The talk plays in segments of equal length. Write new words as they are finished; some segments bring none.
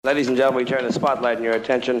Ladies and gentlemen, we turn the spotlight and your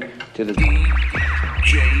attention to the DJ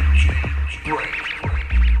Break.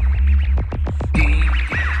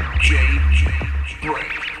 DJ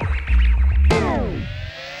Break.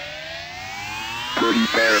 Dirty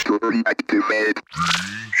fast, dirty activated.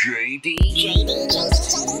 DJ.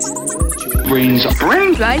 BrainZ.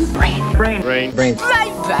 Brain.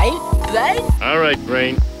 All right,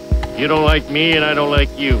 Brain. You don't like me and I don't like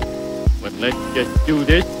you. But let's just do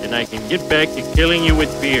this and I can get back to killing you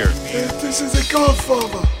with beer. This is a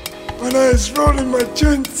Godfather. When I was rolling my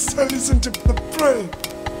joints, I listened to the Brain.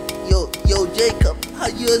 Yo, Jacob, how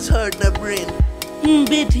you has heard the Brain?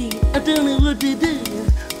 Betty, I don't know what to do.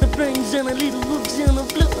 The Brain's on a little hooks on a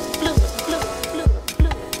floor.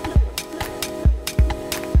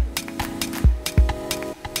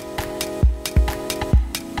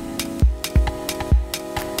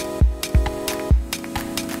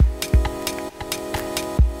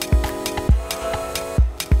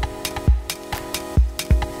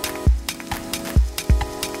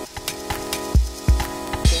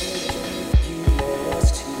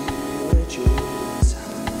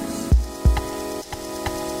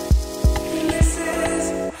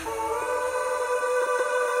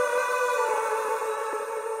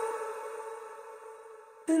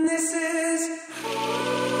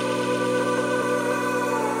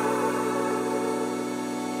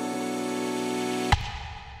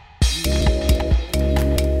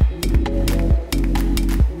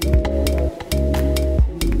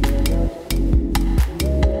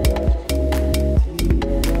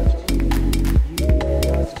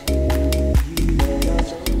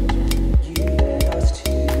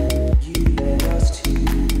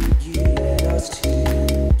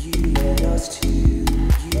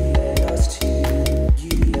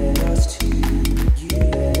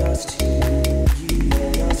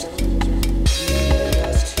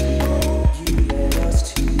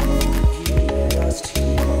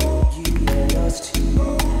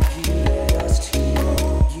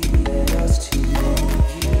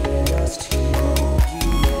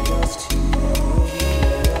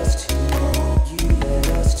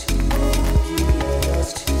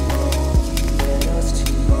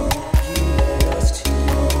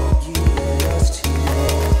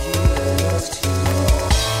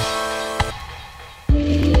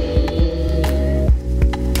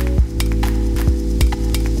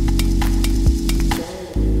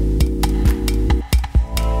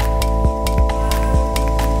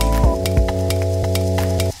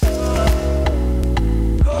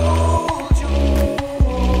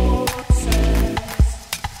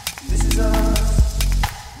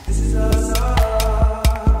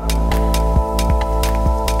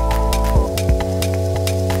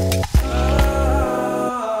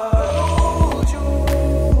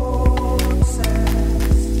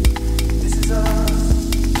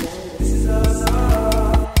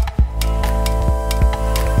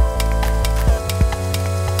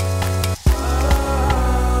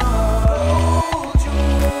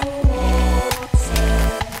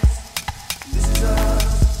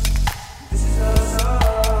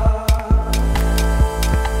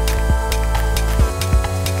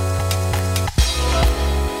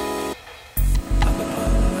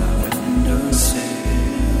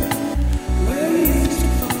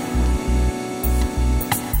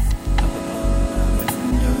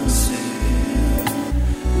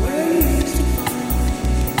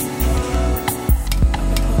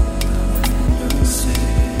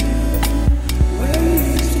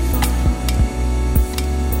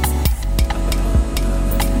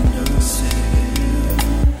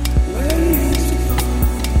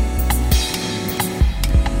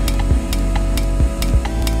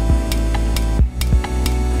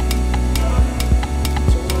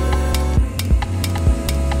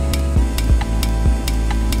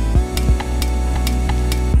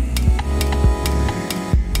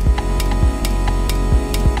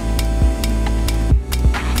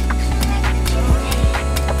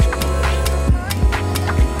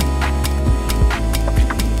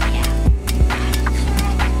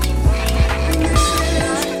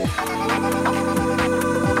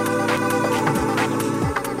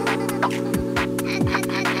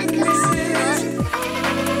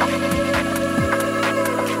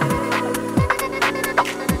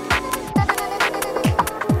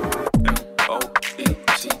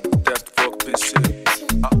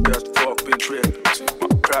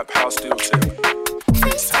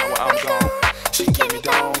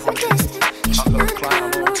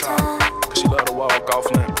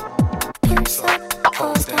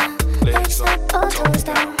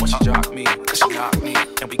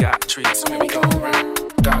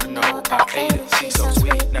 Gotta know I ate it. She's so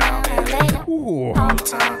sweet now and later. All the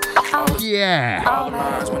time. Yeah.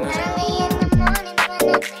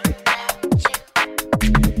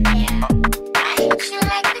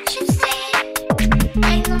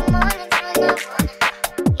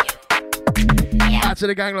 Out to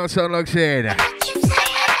the gang lots on logs in.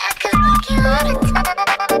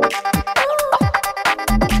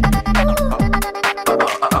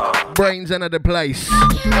 BrainZ in the place.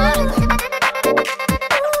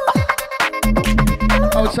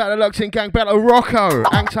 Outside the locks in gang battle Rocco.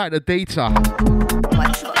 Hang tight to Dita.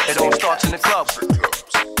 It all starts in the club.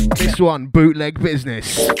 This one, bootleg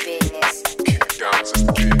business.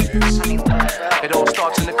 It all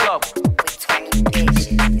starts in the club.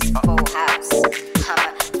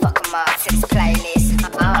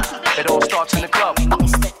 It all starts in the club.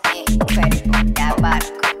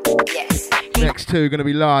 Next two gonna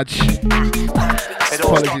be large.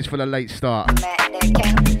 Apologies for the late start.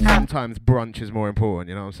 Sometimes brunch is more important,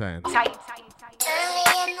 you know what I'm saying?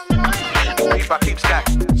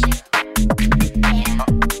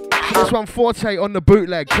 This one, Forte on the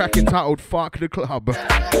bootleg, track entitled Fuck the Club.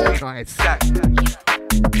 Nice.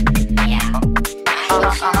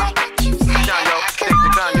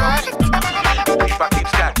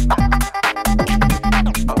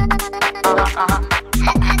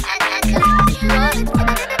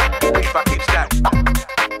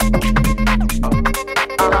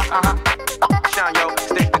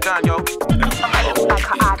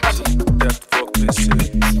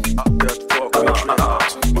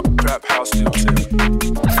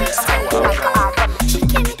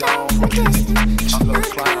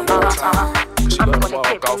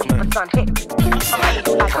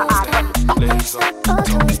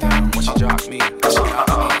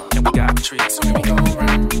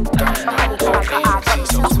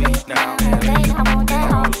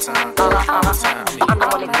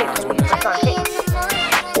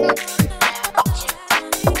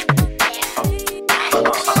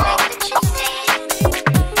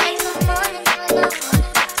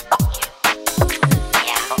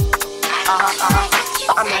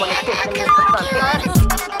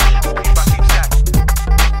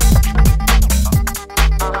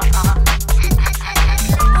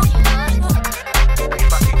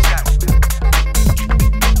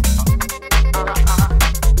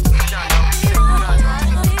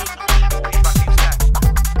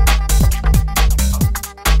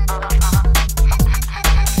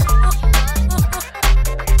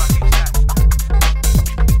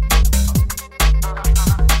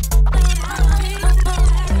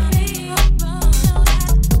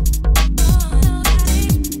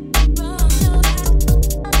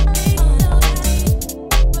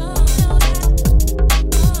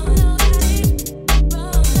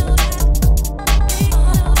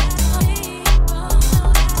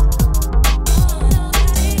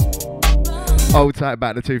 Hold tight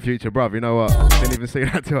about the two future, bruv. You know what? Didn't even see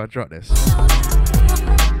that till I dropped this.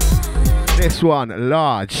 This one,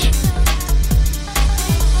 large.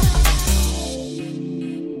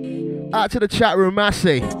 Out to the chat room,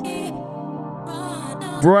 Massey.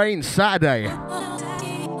 BrainZ Saturday.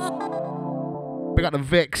 We got the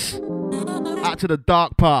Vix. Out to the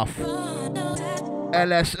Dark Path.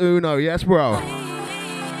 LS Uno, yes, bro.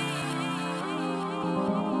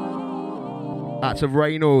 Out to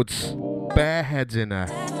Reynolds. Bare heads in there.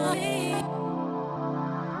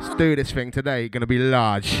 Let's do this thing today. Gonna be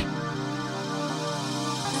large.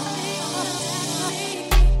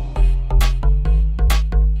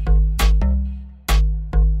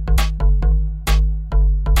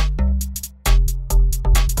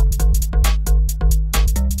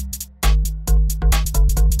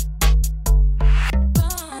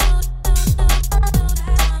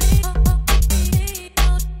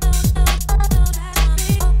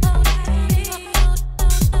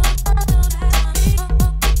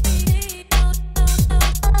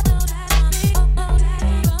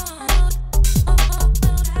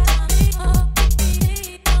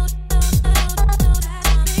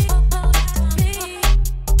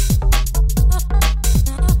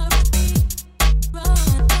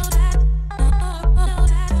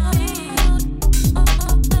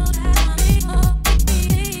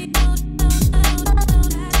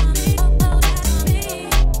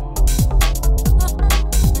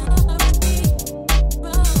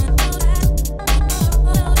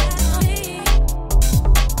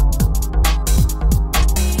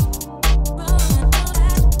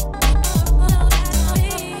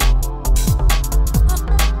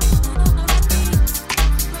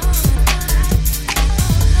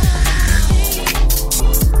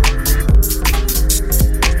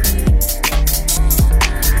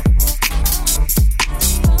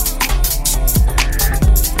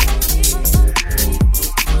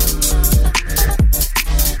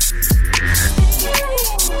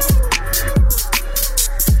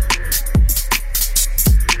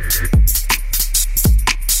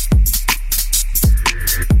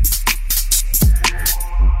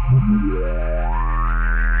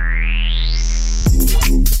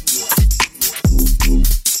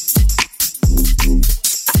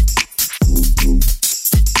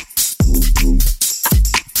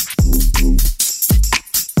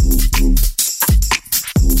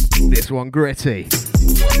 This one gritty.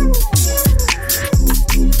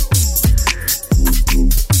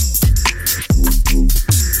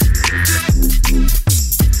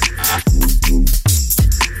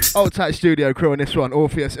 Old tight studio crew on this one.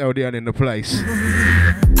 Orpheus LDN in the place.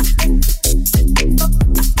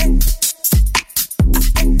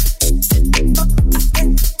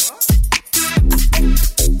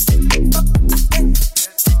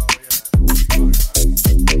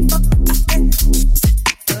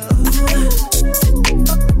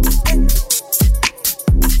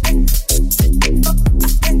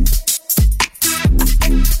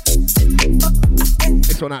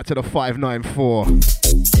 This one out to the 594.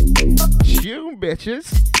 Tune, bitches.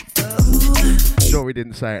 Sure we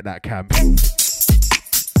didn't say it that camp.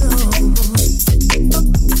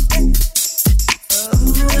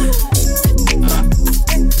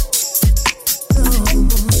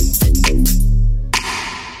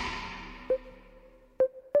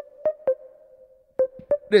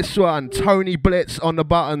 This one, Tony Blitz on the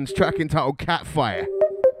buttons, track entitled Catfire.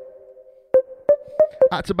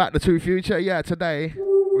 Out to Back to Two Future, yeah, today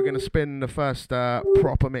we're going to spin the first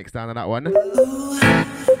proper mix down on that one.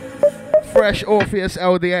 Fresh Orpheus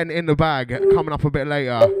LDN in the bag, coming up a bit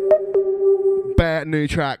later. Bare new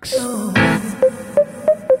tracks. Going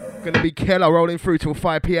to be killer, rolling through till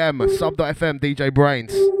 5 PM. Sub.fm, DJ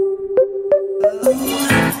BrainZ.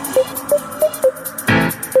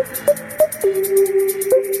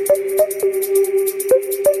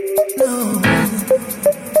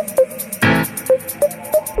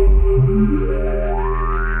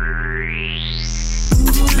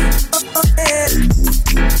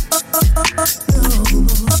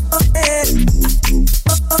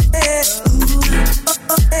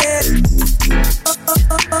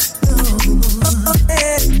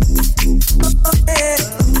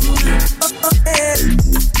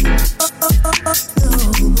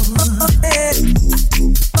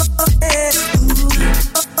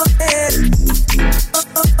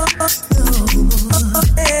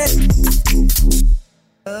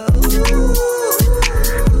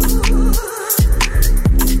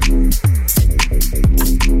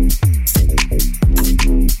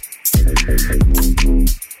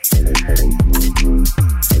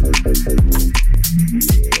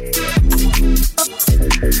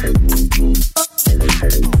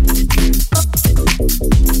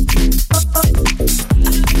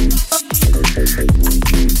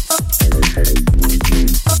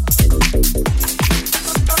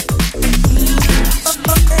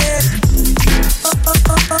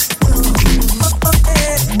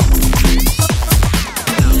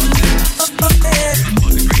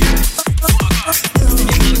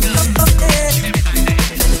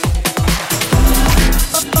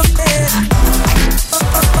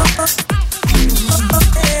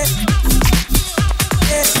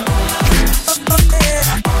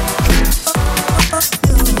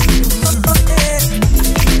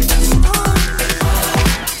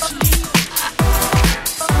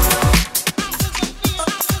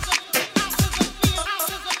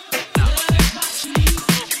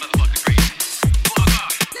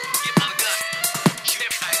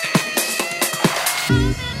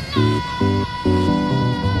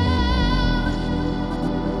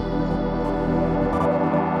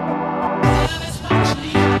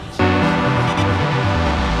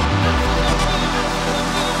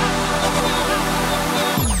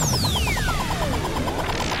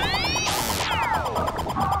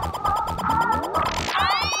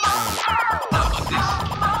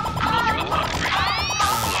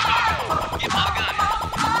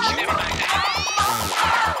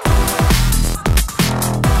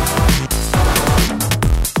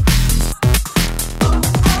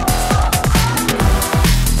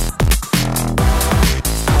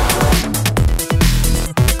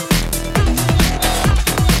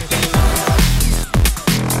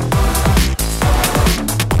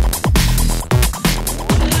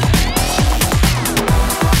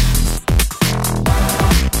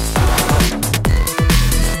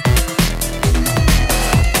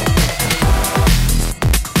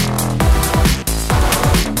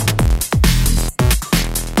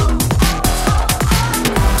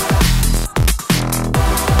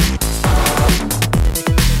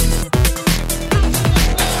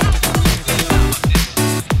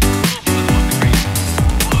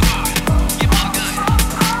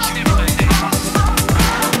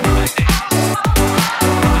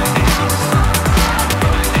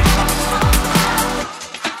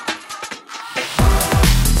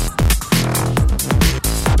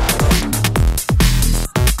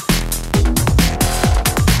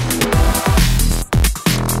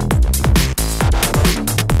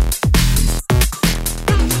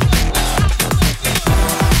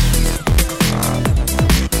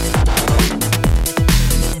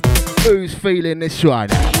 feeling this one.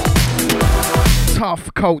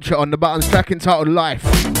 Tough Culture on the Buttons, track entitled Life.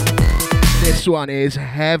 This one is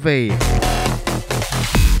heavy.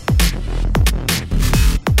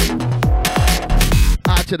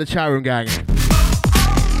 Out to the Chatroom gang.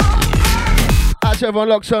 Out to everyone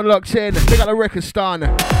locked on, locked in. Big up the Rickistan.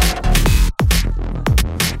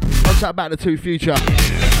 What's up about the Two Future?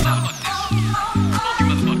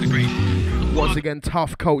 Once again,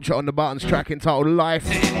 Tough Culture on the Buttons, track entitled Life.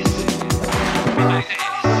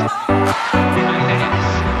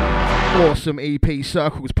 Awesome EP,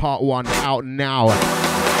 Circles Part 1, out now.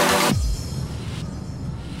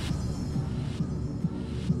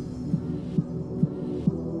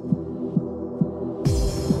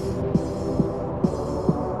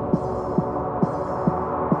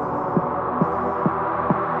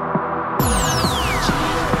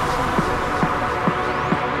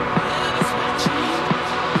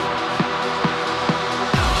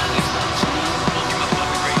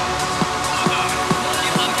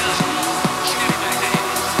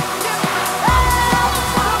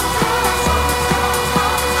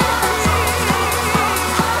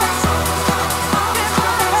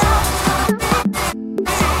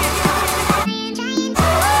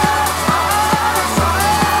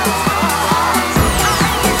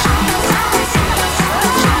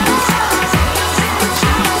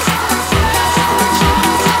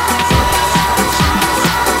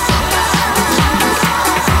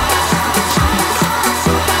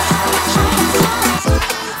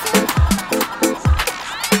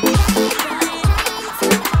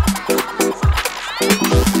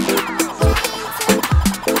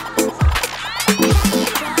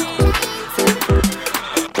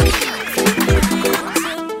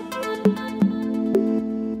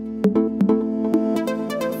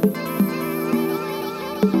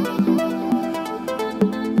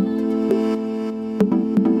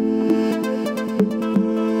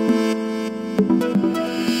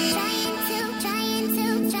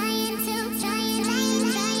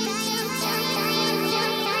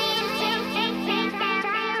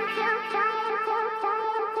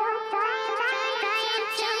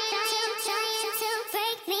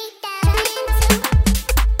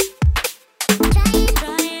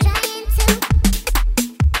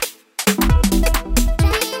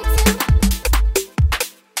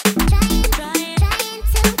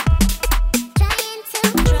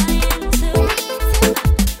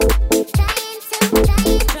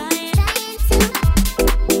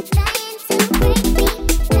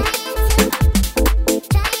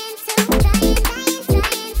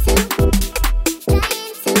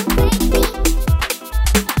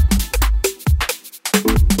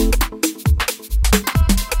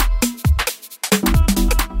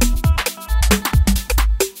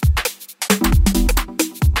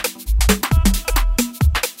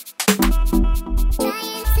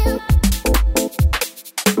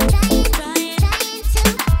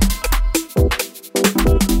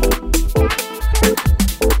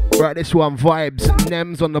 This one, Vibes,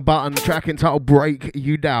 Nems on the Button, track entitled Break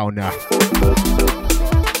You Down.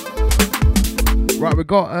 Right, we've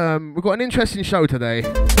got an interesting show today.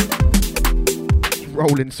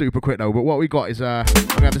 Rolling super quick though, but what we got is I'm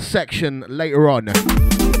gonna have a section later on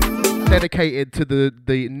dedicated to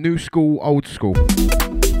the new school, old school.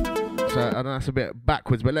 So I know that's a bit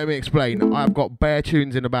backwards, but let me explain. I've got bare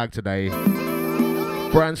tunes in the bag today,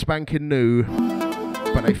 brand spanking new,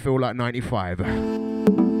 but they feel like 95.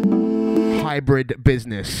 Hybrid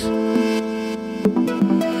business.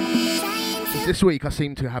 This week I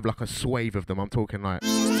seem to have like a swathe of them. I'm talking like, I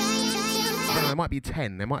don't know, there might be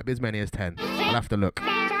 10. There might be as many as 10. I'll have to look.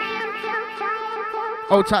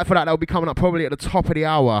 Hold tight for that. That'll be coming up probably at the top of the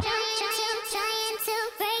hour.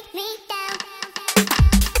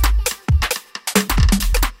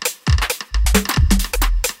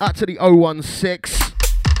 Out to the 016.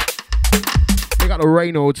 We got the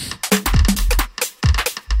Reynolds.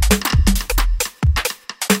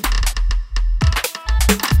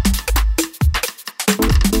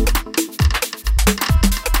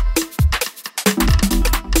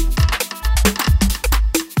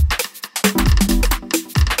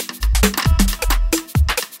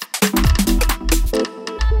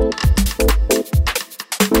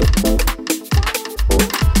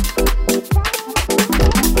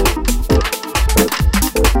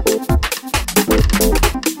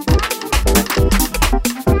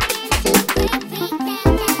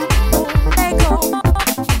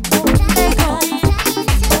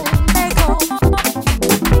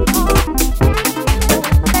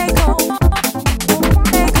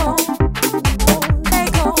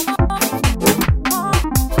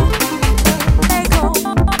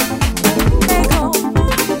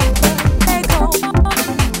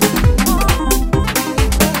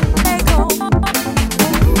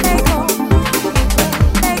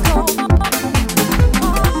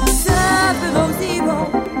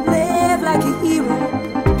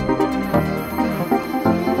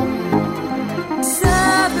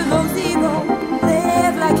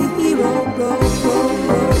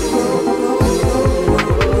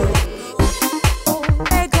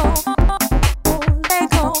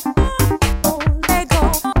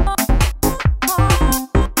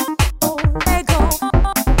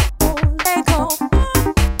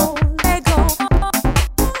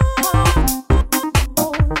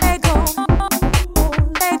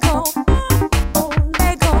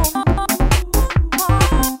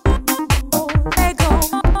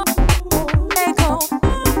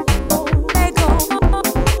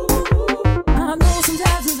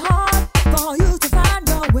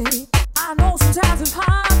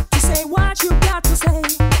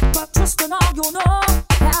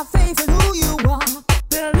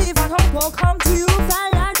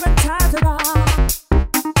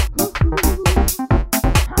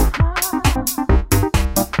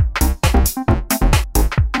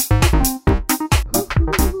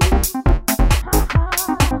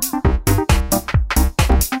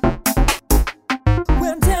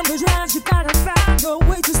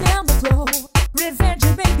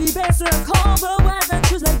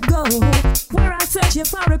 searching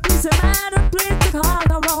for a piece of mind, a place to call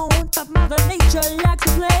our own. But Mother Nature likes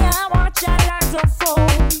to play, I watch our lives unfold.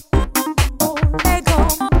 Let go,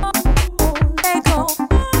 let go,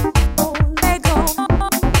 let go,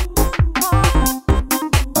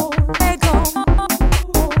 let go,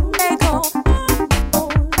 let go,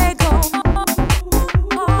 let go.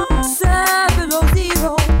 Serve below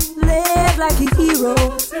zero, live like a hero.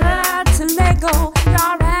 Learn to let go,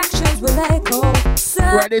 your actions will echo.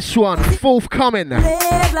 Right, this one, forthcoming.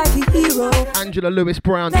 Live like a hero. Angela Lewis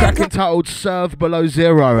Brown, track entitled Serve Below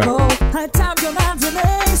Zero.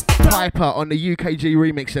 Piper on the UKG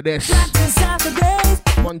remix of this.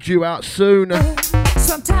 One due out soon.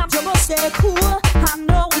 Sometimes you must stay cool. I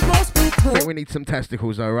know we must be cool. I think we need some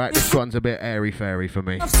testicles though, right? This one's a bit airy-fairy for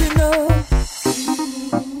me.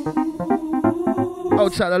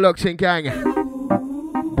 Outside the locked in gang.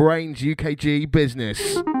 BrainZ UKG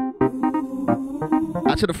business.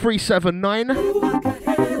 Out to the 379.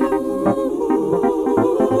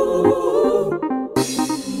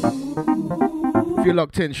 If you're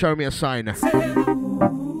locked in, show me a sign.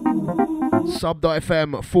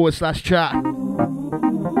 Sub.fm/chat.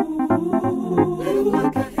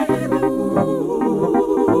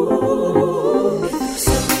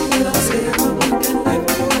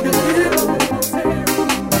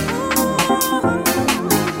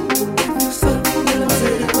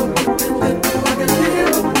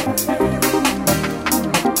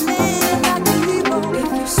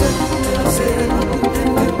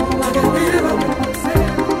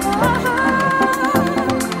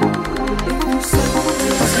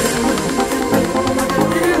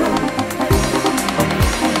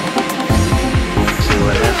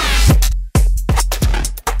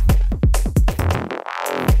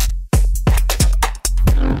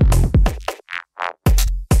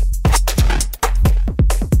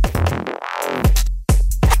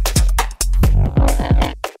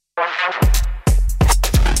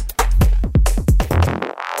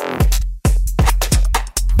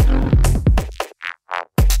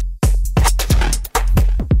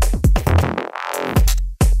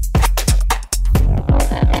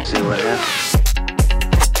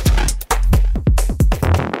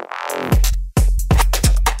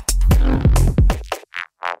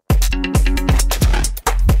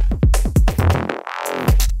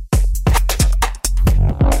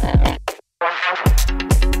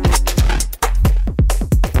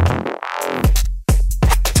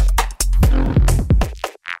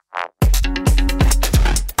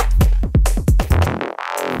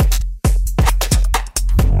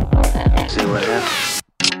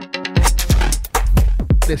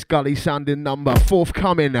 This gully sounding number,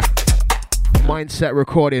 forthcoming. Mindset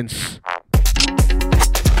Recordings.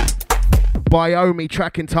 Biomi,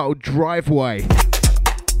 track entitled Driveway.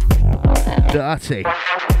 Dirty.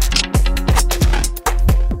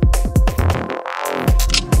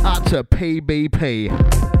 Out to PBP.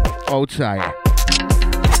 Old say.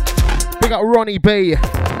 Big up Ronnie B.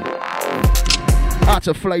 Out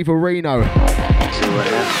to Flavorino.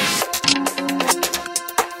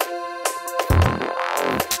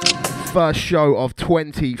 First show of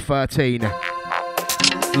 2013.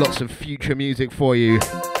 Lots of future music for you.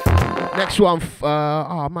 Next one,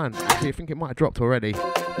 oh man, actually I think it might have dropped already.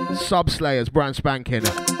 Subslayers, brand spanking.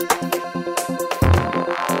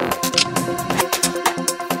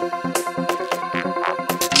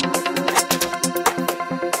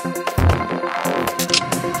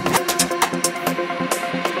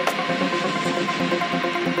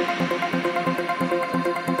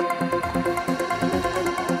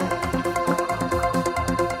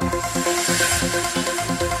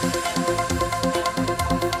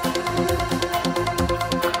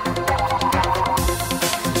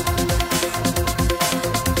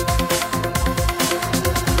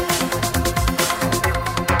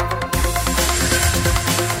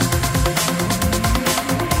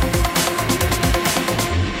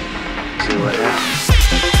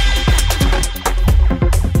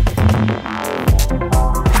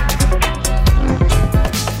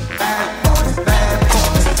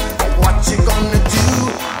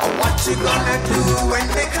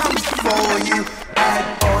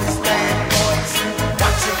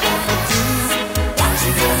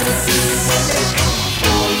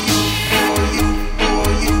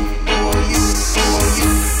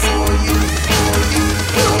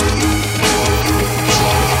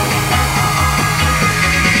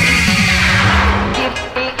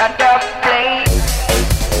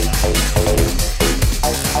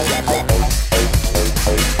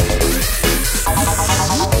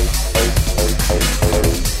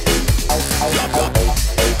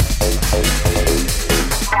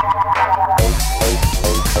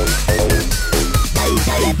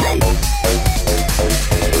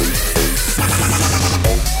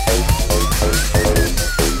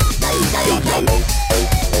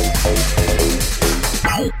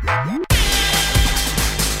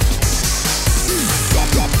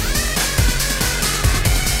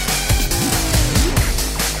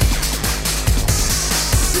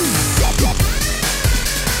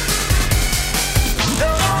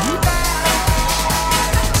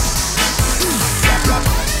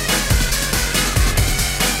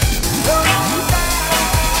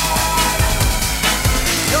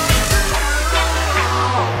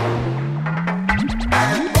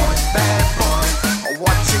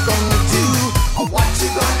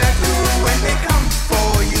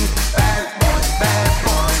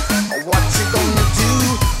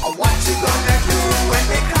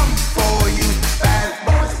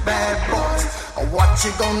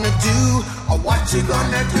 gonna do? Or what you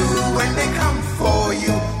gonna do when they come for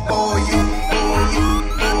you, for you, for you,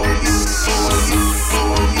 for you, for you,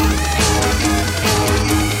 for you, for you, for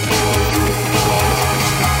you,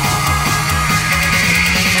 for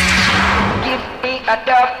you. Give me a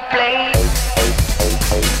dub plate.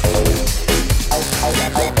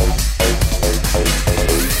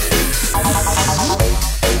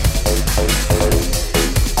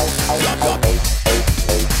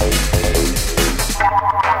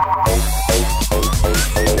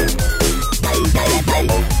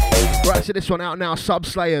 Right, so this one out now,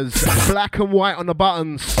 Subslayers, Black and White on the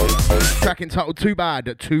buttons. Track entitled Too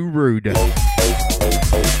Bad, Too Rude.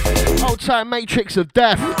 Old type Matrix of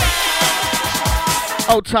Death.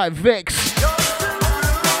 Old type Vix.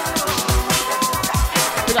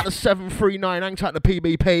 We got the 739, hang tight the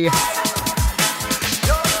PBP.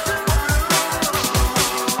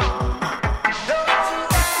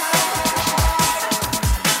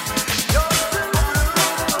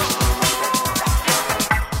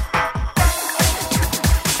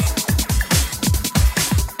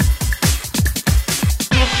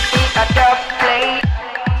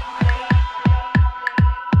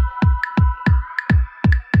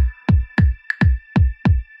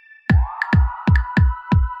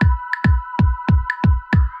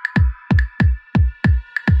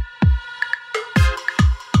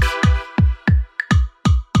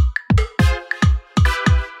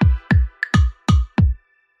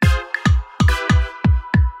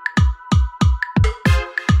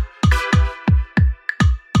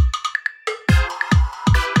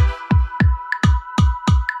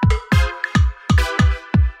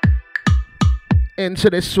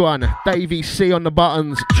 Into this one, Davey C on the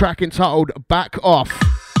buttons, track entitled Back Off.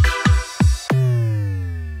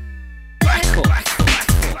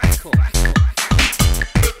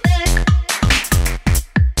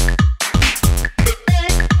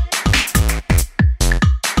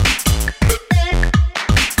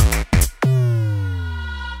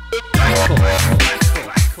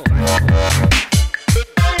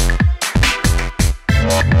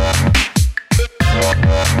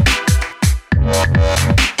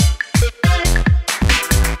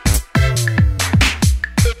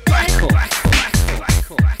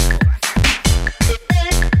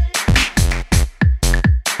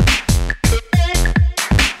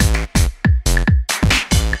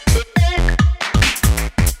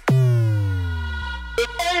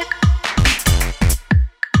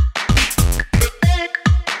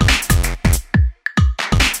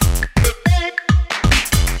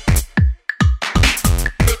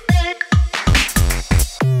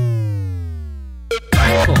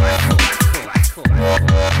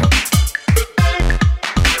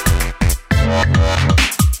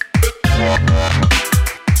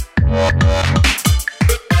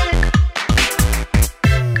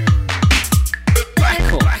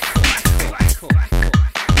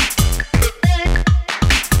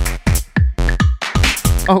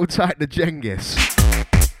 Hold tight to Genghis.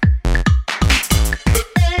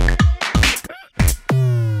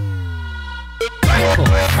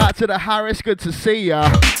 Out to the Harris, good to see ya.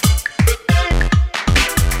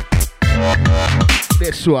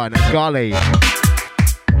 This one, Golly.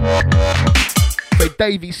 So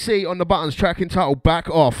Davey C on the buttons, track entitled Back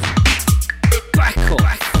Off. Back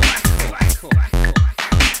Off.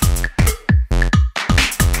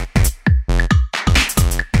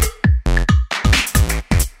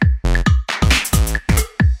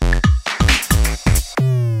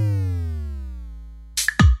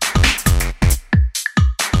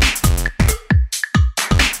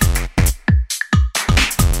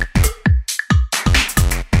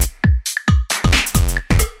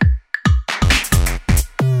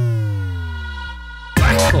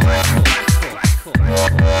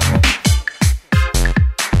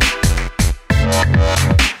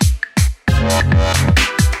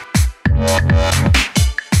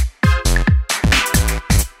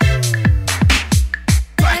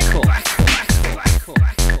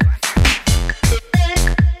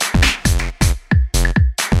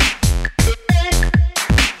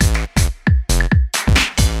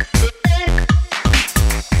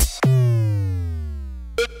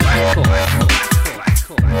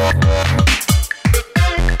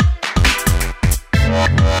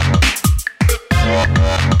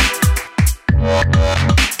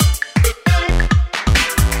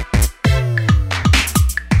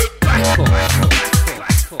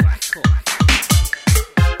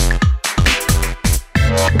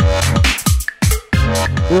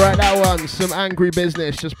 Right, that one, some angry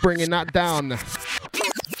business, just bringing that down.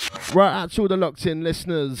 Right, out to all the locked in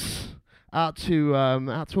listeners. Out to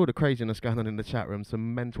all the craziness going on in the chat room,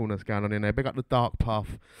 some mentalness going on in there. Big up the Dark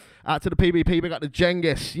Path. Out to the PBP, big up the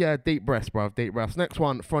Genghis. Yeah, deep breaths, bruv, deep breaths. Next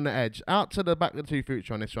one, From the Edge. Out to the Back to the Two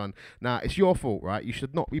Future on this one. Now, it's your fault, right? You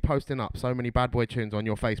should not be posting up so many bad boy tunes on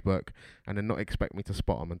your Facebook and then not expect me to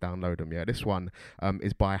spot them and download them. Yeah, this one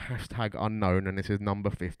is by #unknown, and this is number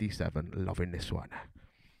 57. Loving this one.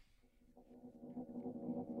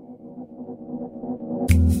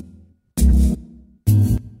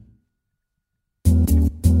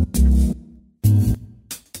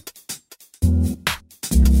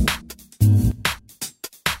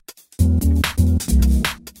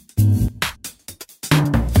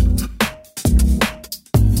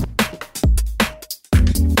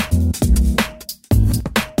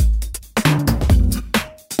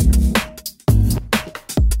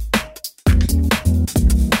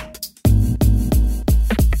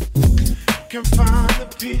 Can find the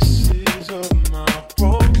pieces of my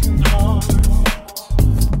broken heart.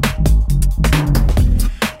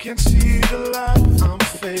 Can see the light, I'm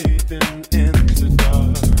fading into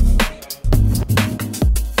dark.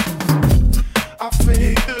 I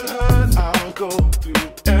fake the hurt I'll go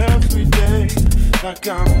through every day. Like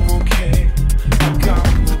I'm okay, like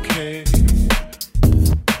I'm okay.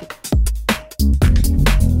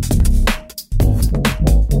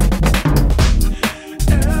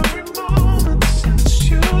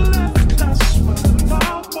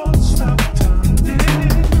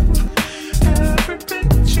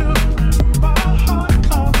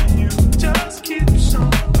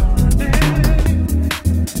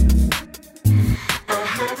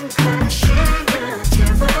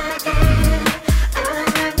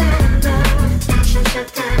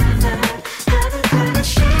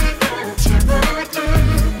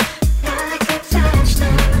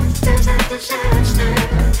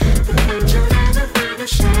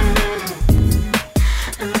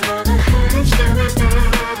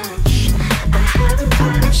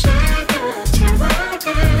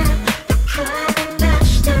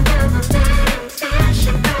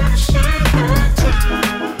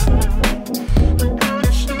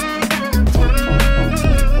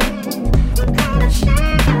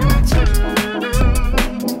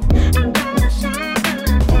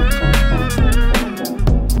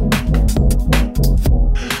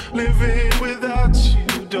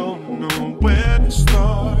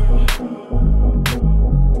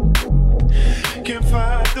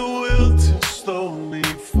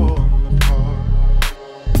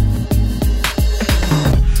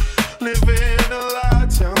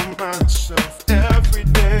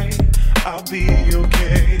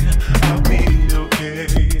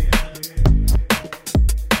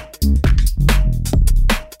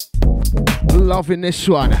 Loving this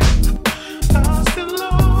one.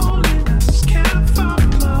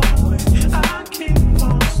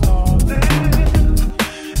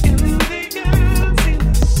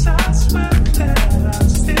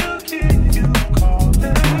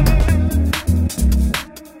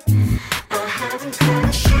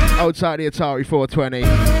 Outside the Atari 420.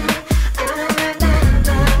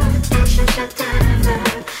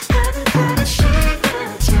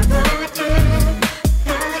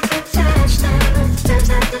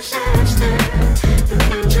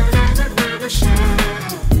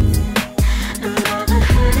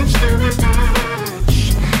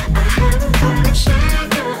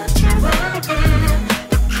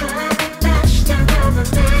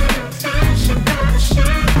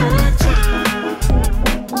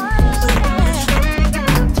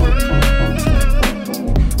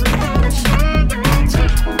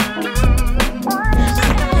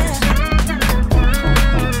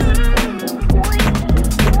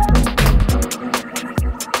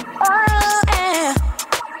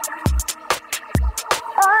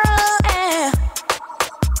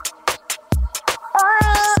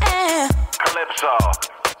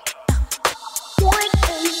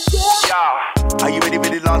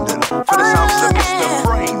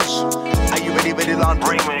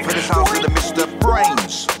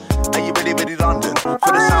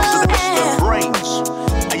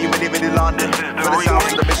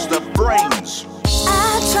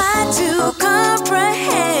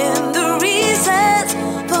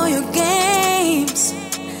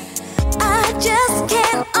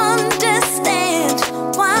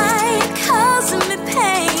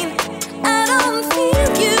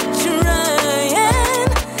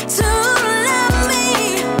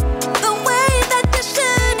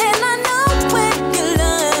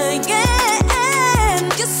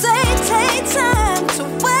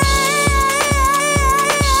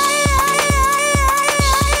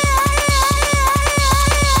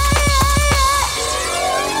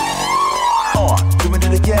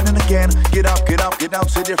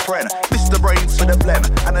 to the friend. Mr. BrainZ for the blem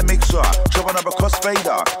and the mixer. Drop another cross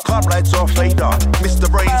fader. Carb lights or fader. Mr.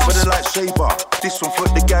 BrainZ for the lightsaber. This one for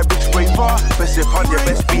the garbage scraper. Best upon your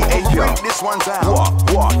best behavior. This one's out.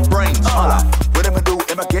 What? BrainZ. Holla. What am I do?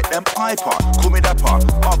 Am I get them hyper? Call me dapper.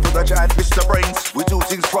 After the giant Mr. BrainZ, we do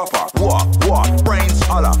things proper. What? BrainZ.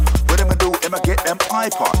 Holla. What am I do? Am I get them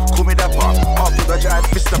hyper? Call me dapper. After the giant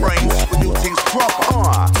Mr. BrainZ, we do things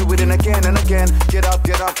proper. Do it in again and again. Get up,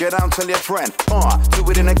 get down, tell your friend. Do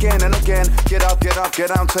it in again and again. Get up, get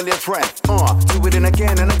down, tell your friend. Do it in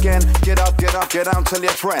again and again. Get up, down, tell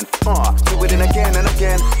your friend. Do it in again and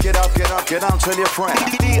again. Get up, down, tell your friend.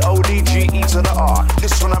 BUKGWDJB to the R.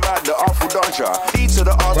 This one about the awful dodger. E to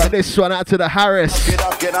the R. Right, this one out to the Harris. Get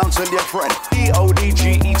up, down, tell your friend.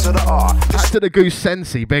 BUKGWDJB to the R. Out to the Goose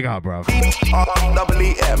Sensi. Big up, bro.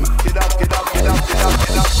 EM. Get up.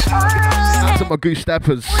 Out to my Goose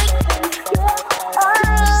Steppers.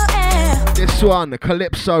 This one,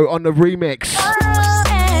 Calypso on the remix.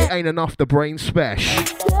 It ain't enough, the BrainZ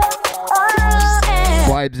Spesh.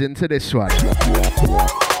 Vibes into this one.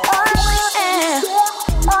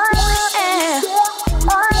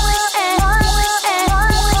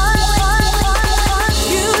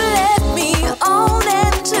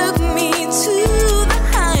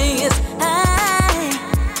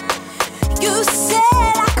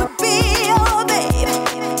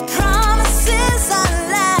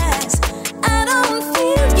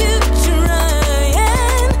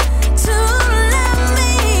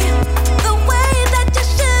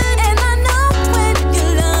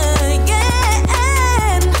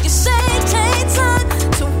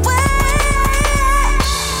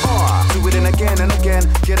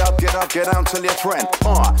 Get down, tell your friend.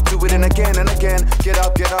 Do it in again and again. Get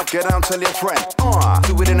up, get down, tell your friend.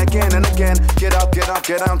 Do it in again and again. Get up, get down,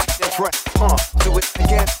 tell your friend. Do it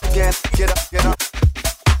again, get up.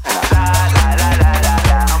 La la la la la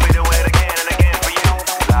la. I'm gonna do it again and again for you.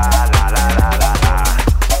 La la la la la la.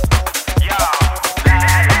 Yo. La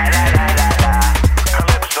la la la la la.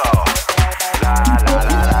 Calypso. La la la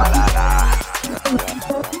la la la.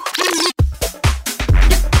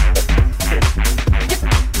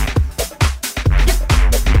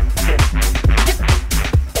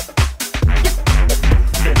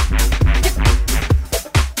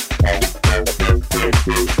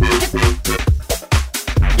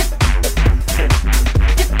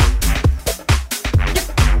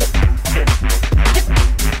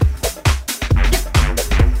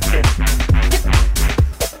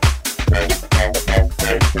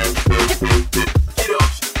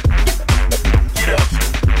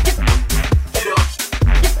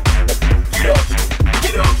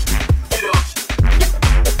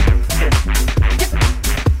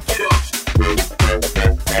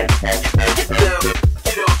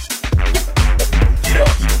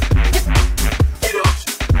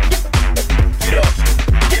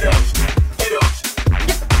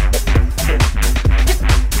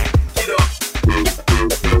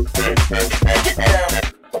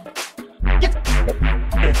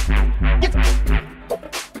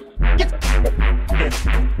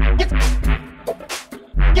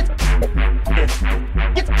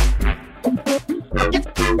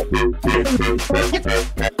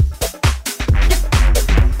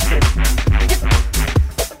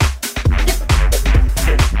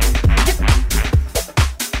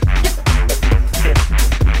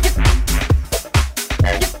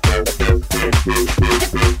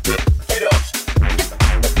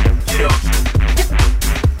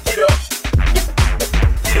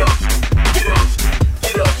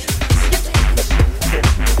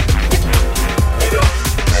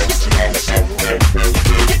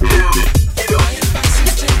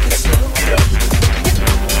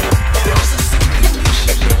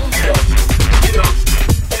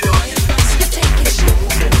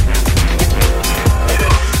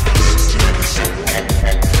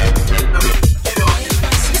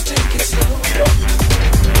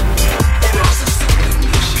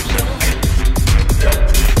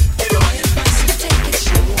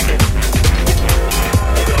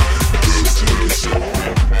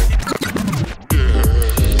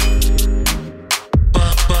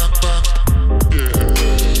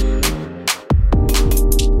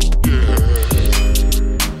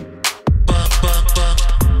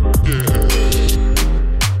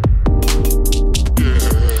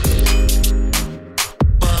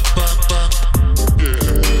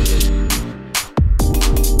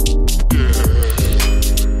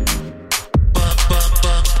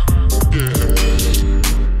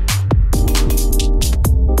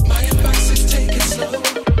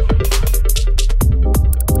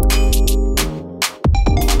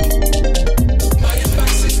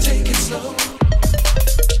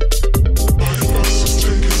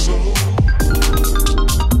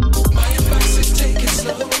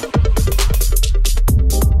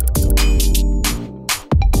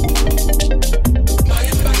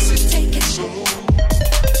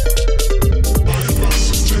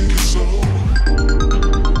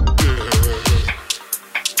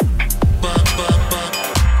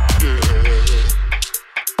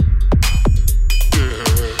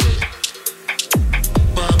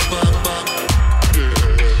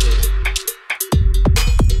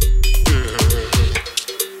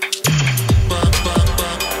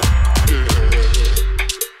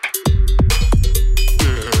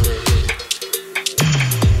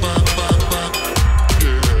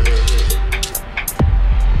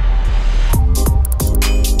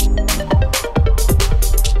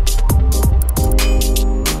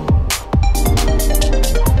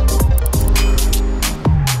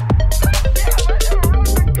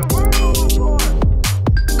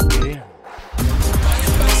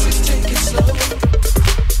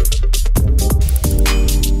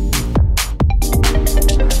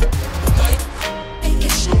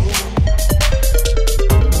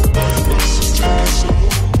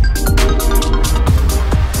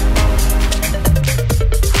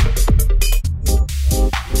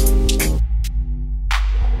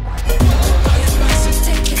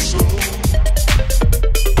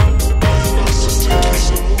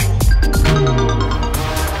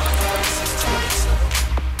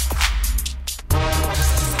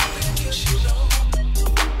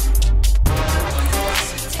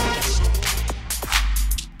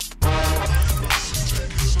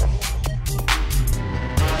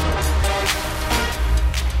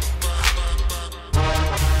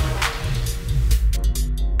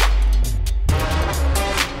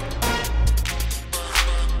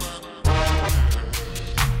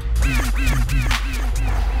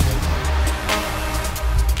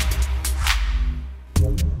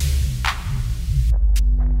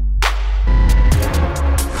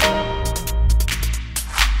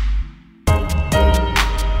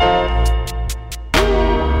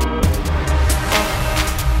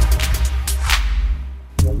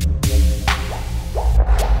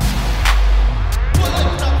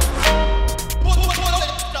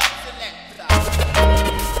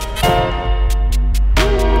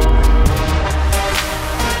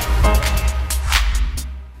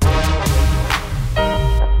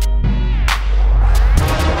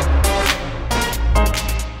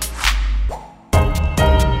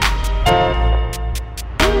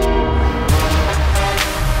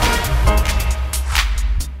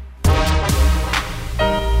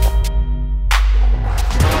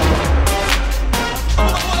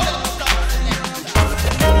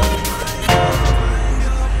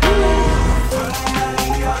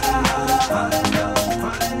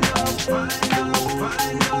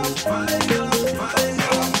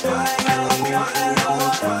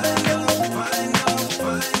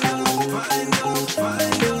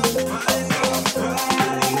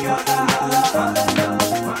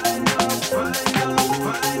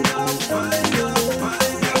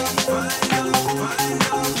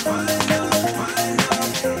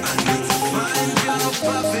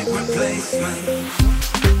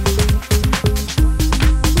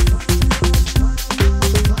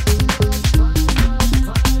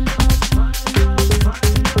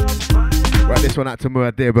 one out to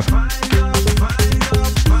Muad'Dib.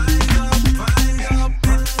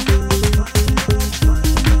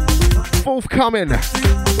 Forthcoming.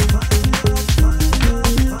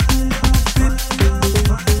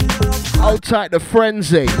 Hold tight to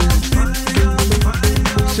Frenzy.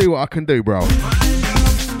 See what I can do, bro.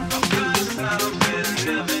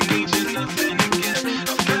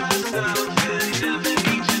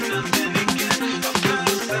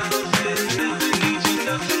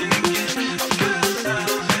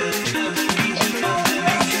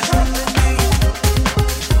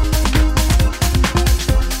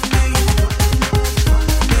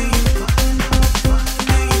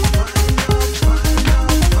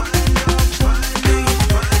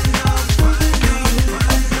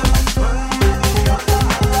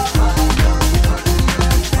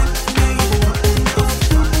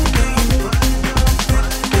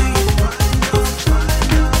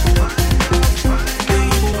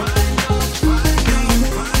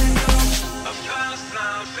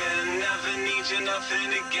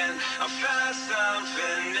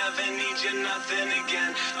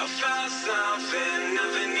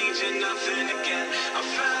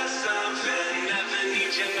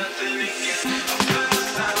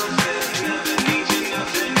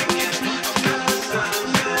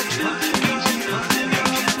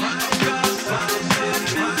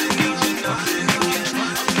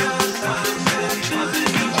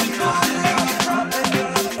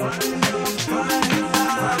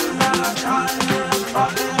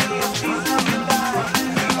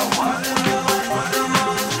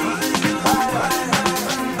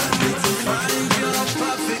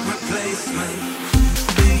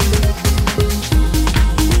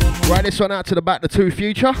 This one out to the Back to Two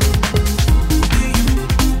Future.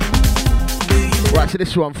 Right, so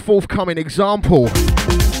this one, forthcoming example.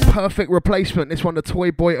 Perfect replacement. This one, the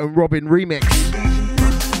Toy Boy and Robin remix.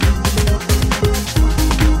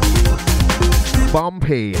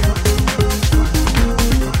 Bumpy.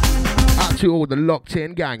 Out to all the locked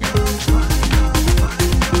in gang.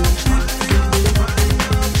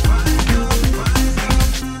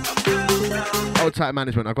 Hold tight,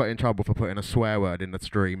 management. I got in trouble for putting a swear word in the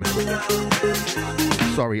stream.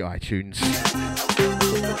 Sorry, iTunes.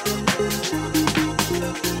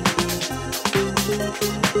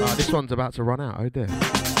 This one's about to run out. Oh dear.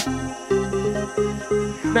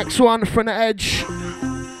 Next one from the Edge,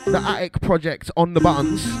 the Attic Project on the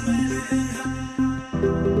Buttons.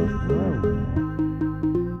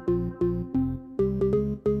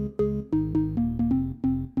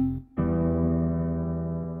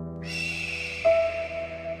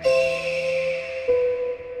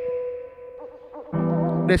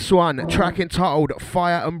 This one, track entitled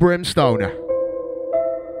Fire and Brimstone.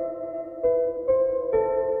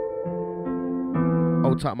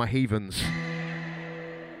 Hold tight, my heathens.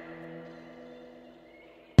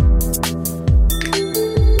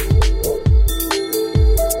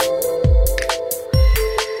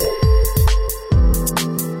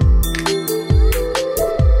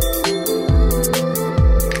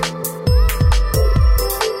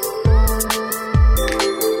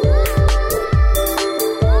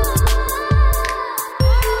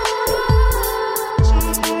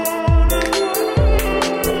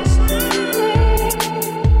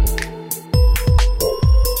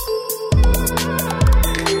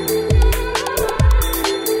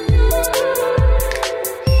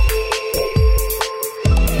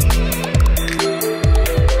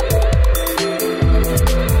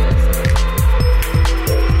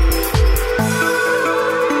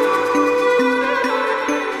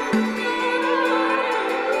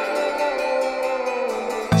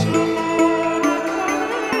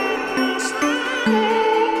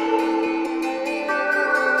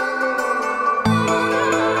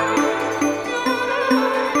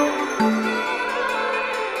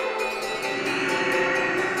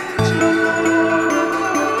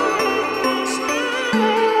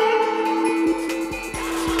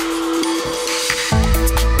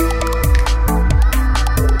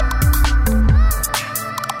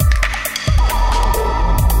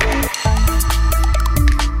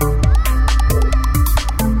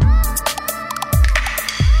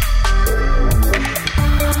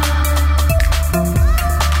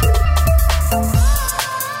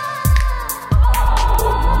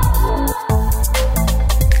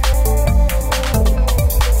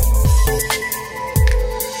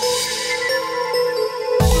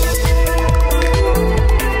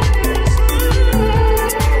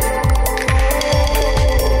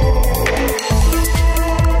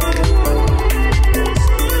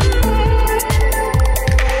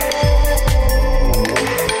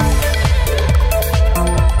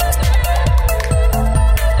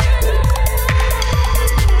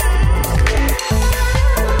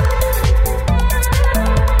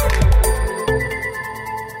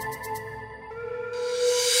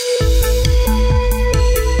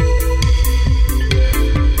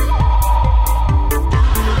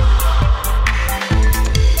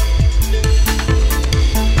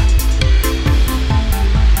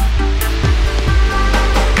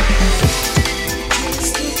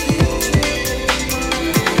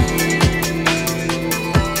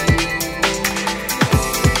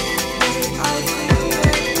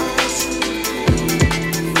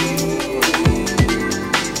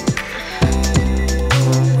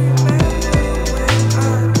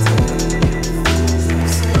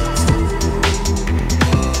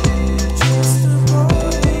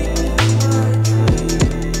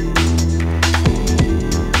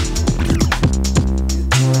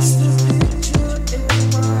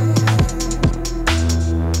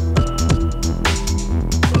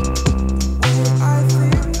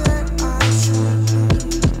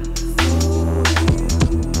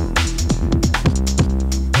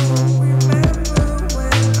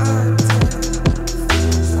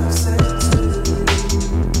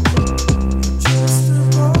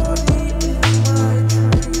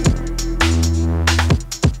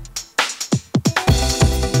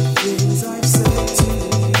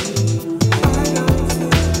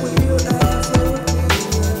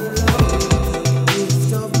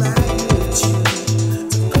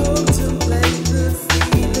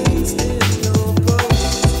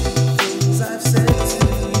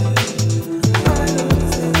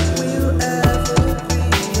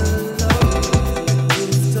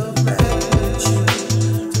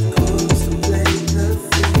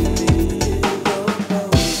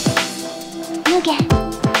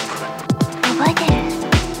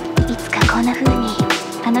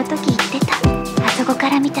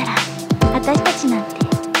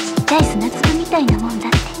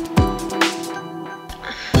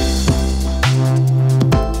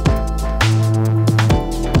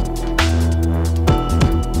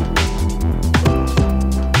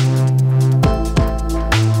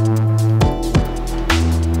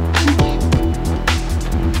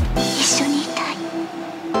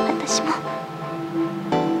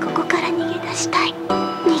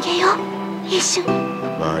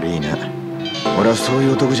 はそうい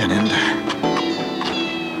う男じゃねえんだ。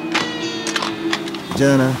じ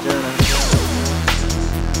ゃあな。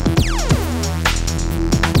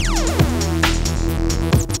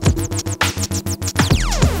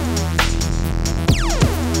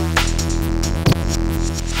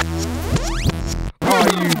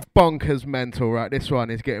Bonkers mental, right? This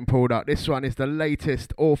one is getting pulled up. This one is the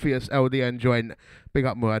latest Orpheus LDN joint. Big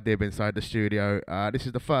up Muad'Dib inside the studio. This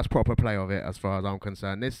is the first proper play of it as far as I'm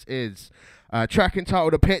concerned. This is a track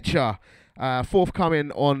entitled A Picture,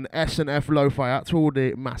 forthcoming on S&F Lo-Fi. Out to all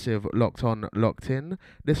the massive locked on, locked in.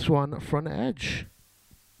 This one, Front Edge.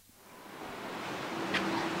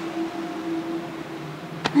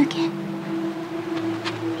 無限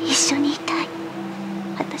一緒にいたい。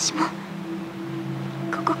私も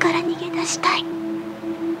ここから逃げ出したい。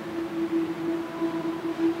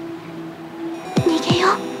逃げよ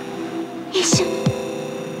う一緒に。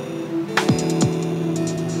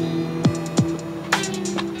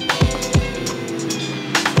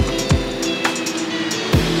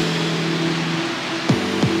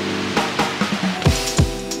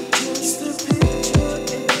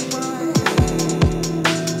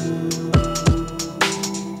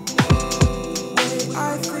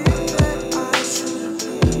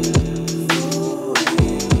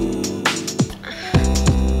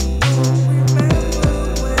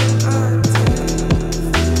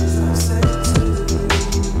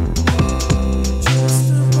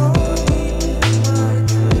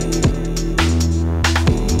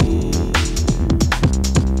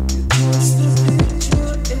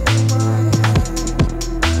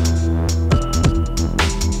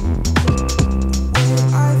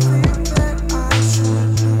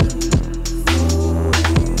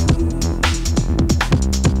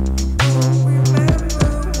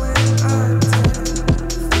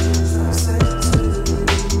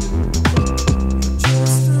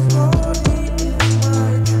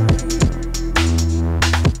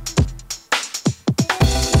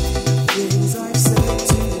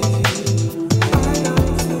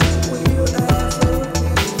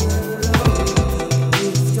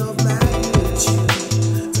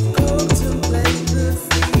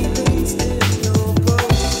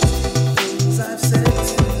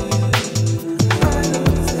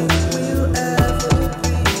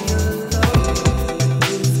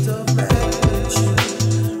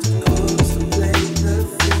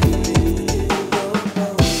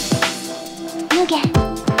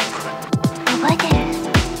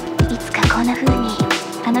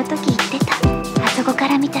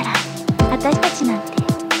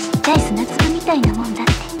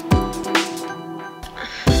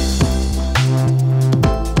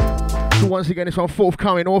Once again, it's on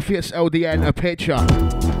forthcoming Orpheus LDN, A Picture.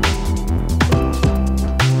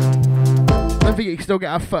 Don't forget you can still get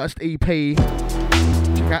our first EP.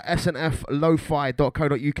 Check out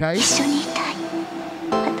snflofi.co.uk.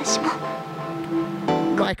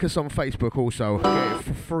 Like us on Facebook also. Get it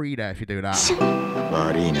for free there if you do that.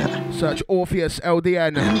 Search Orpheus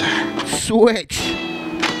LDN. Switch.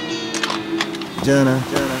 Jana.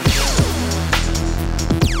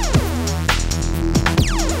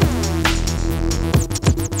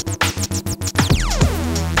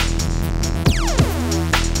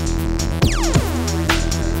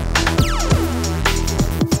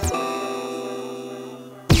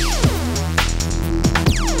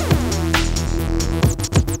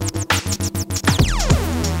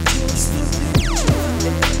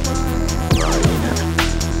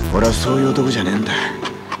俺はそういう男じゃねえんだ。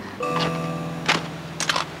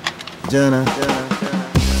じゃあな。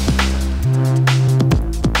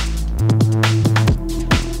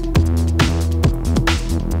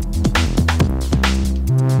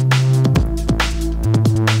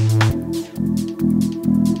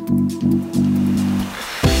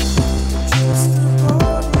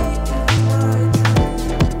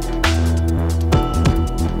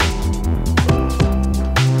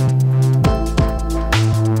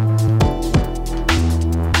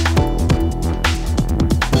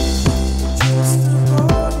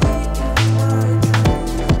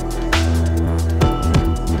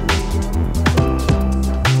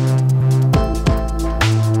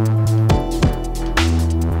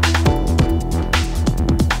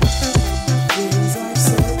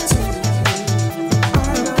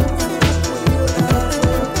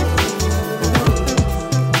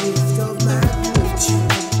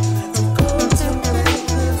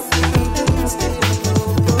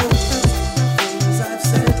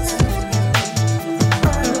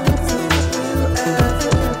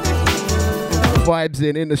Vibes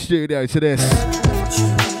in the studio to this.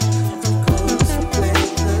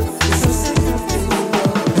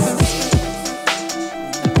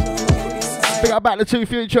 Big Big up Back to Two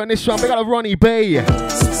Future on this one. Big up Ronnie B.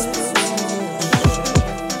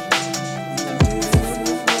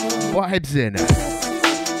 Vibes in.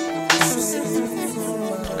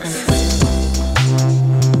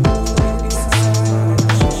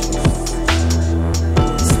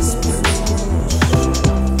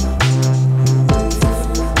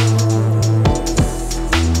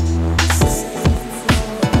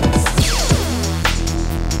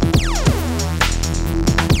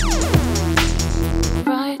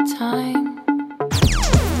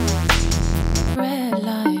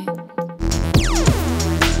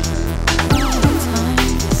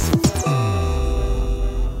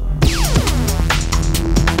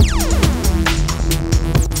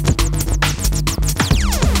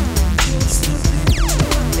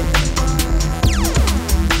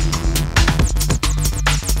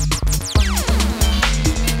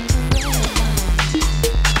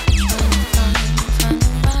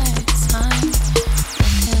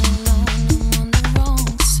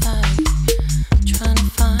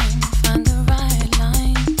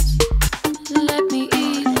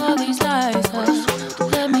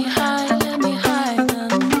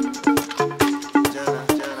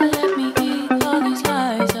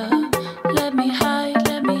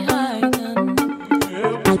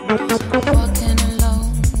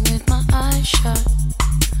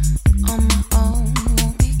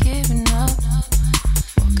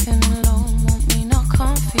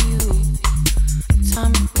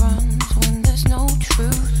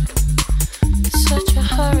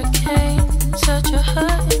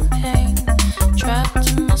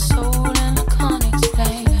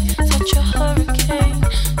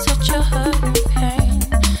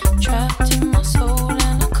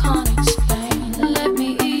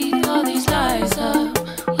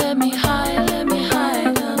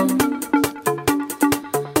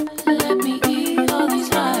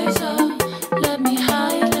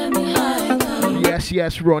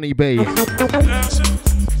 Yes, Ronnie B.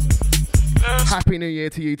 Happy New Year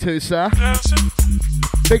to you too, sir.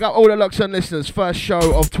 Big up all the Luxon listeners. First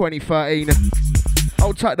show of 2013.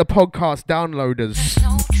 Hold tight the podcast downloaders.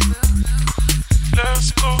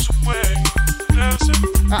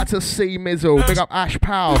 Out to C Mizzle. Big up Ash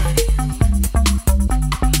Powell.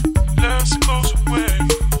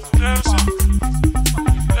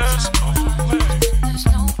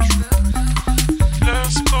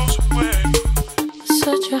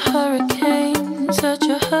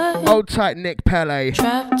 Hold tight, Nick Pele.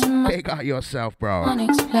 Big up yourself, bro.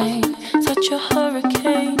 Unexplained, such a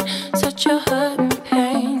hurricane, such a hurt and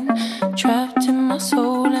pain, trapped in my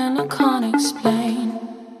soul and I can't explain.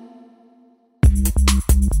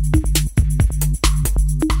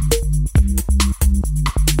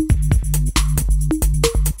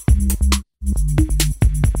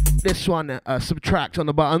 This one, subtract on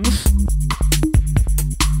the buttons.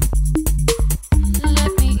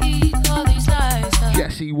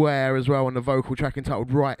 Jesse Ware as well on the vocal track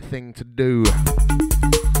entitled Right Thing to Do. Let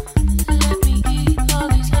me eat all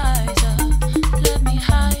these lies up. Let me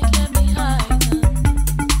hide them.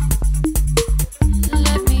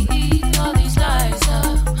 Let me eat all these lies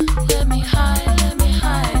up. Let me hide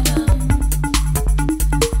them.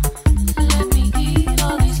 Let me eat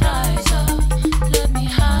all these lies up. Let me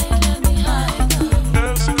hide them.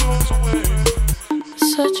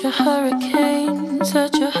 Such a hurricane,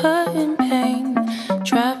 such a hurt and pain,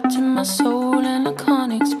 trapped in my soul and I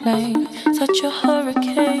can't explain. Such a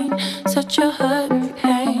hurricane, such a hurt and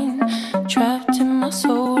pain, trapped in my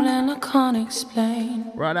soul and I can't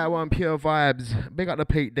explain. Right, that one, Pure Vibes. Big up to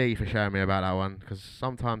Pete D for showing me about that one, because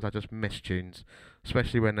sometimes I just miss tunes,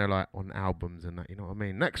 especially when they're like on albums and that, you know what I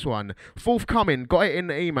mean. Next one, forthcoming, got it in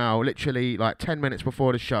the email literally like 10 minutes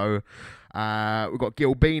before the show. We've got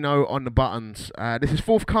Gilbino on the buttons. This is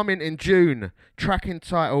forthcoming in June. Track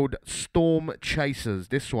entitled Storm Chasers.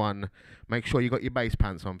 This one, make sure you got your bass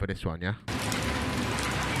pants on for this one, yeah?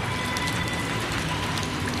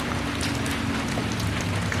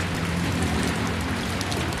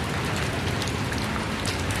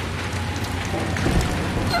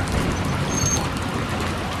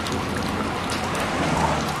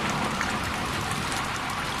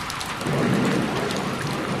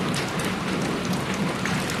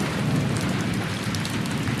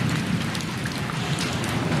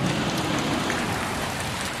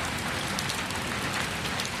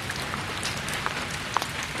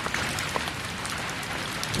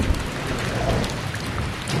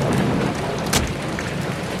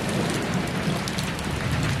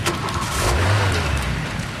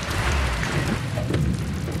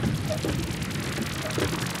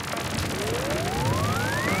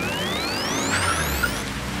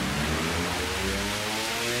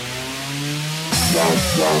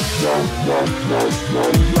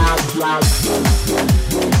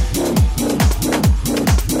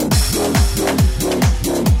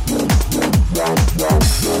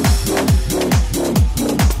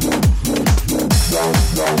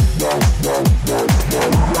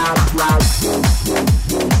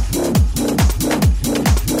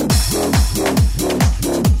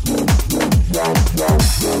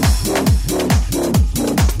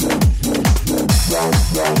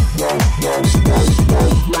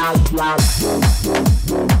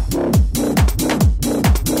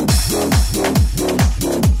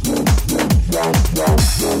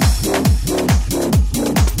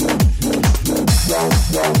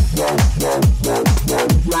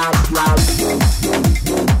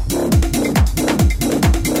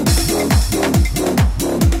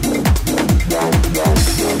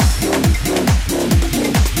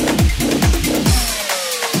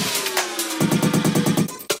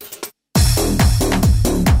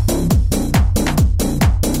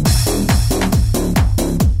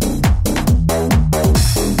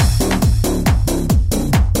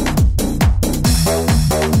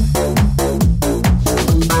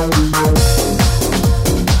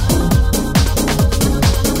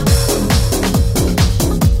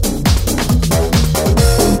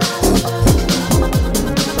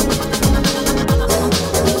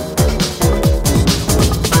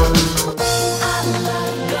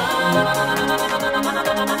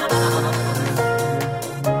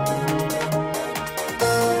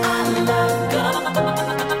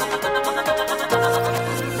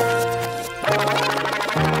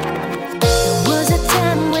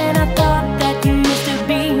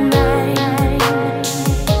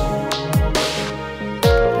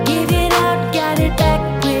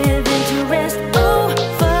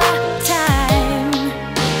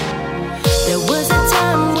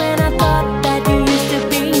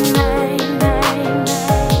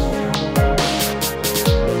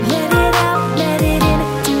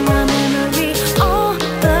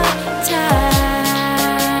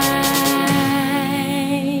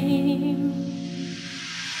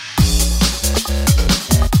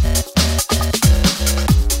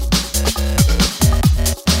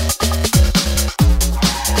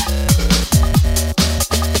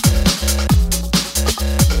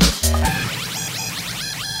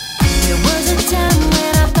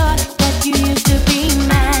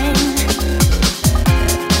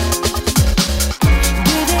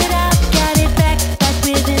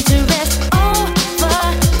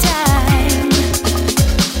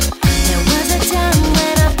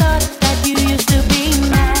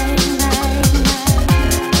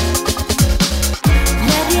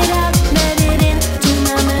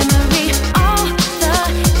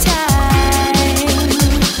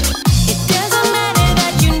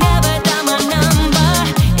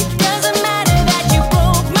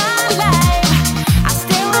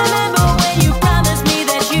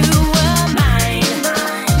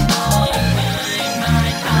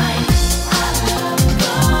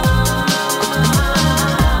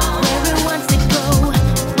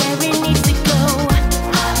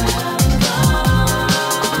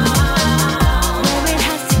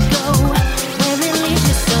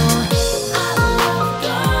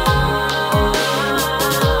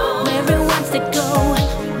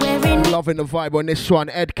 Loving the vibe on this one.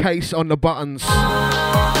 Ed Case on the buttons.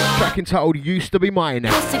 Track entitled Used to Be Mine.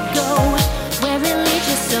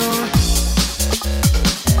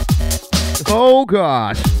 Oh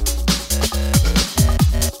gosh.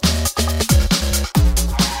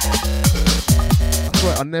 I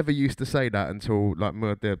swear I never used to say that until like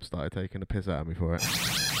Dibs started taking the piss out of me for it.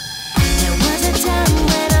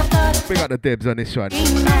 Big up the Dibs on this one.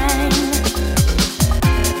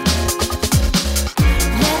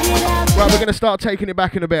 Right, we're going to start taking it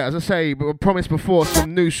back in a bit. As I say, I promised before,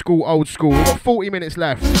 some new school, old school. We've got 40 minutes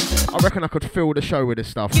left. I reckon I could fill the show with this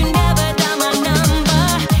stuff.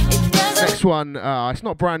 Next one, it's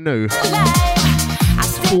not brand new.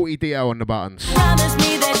 40 DL on the buttons.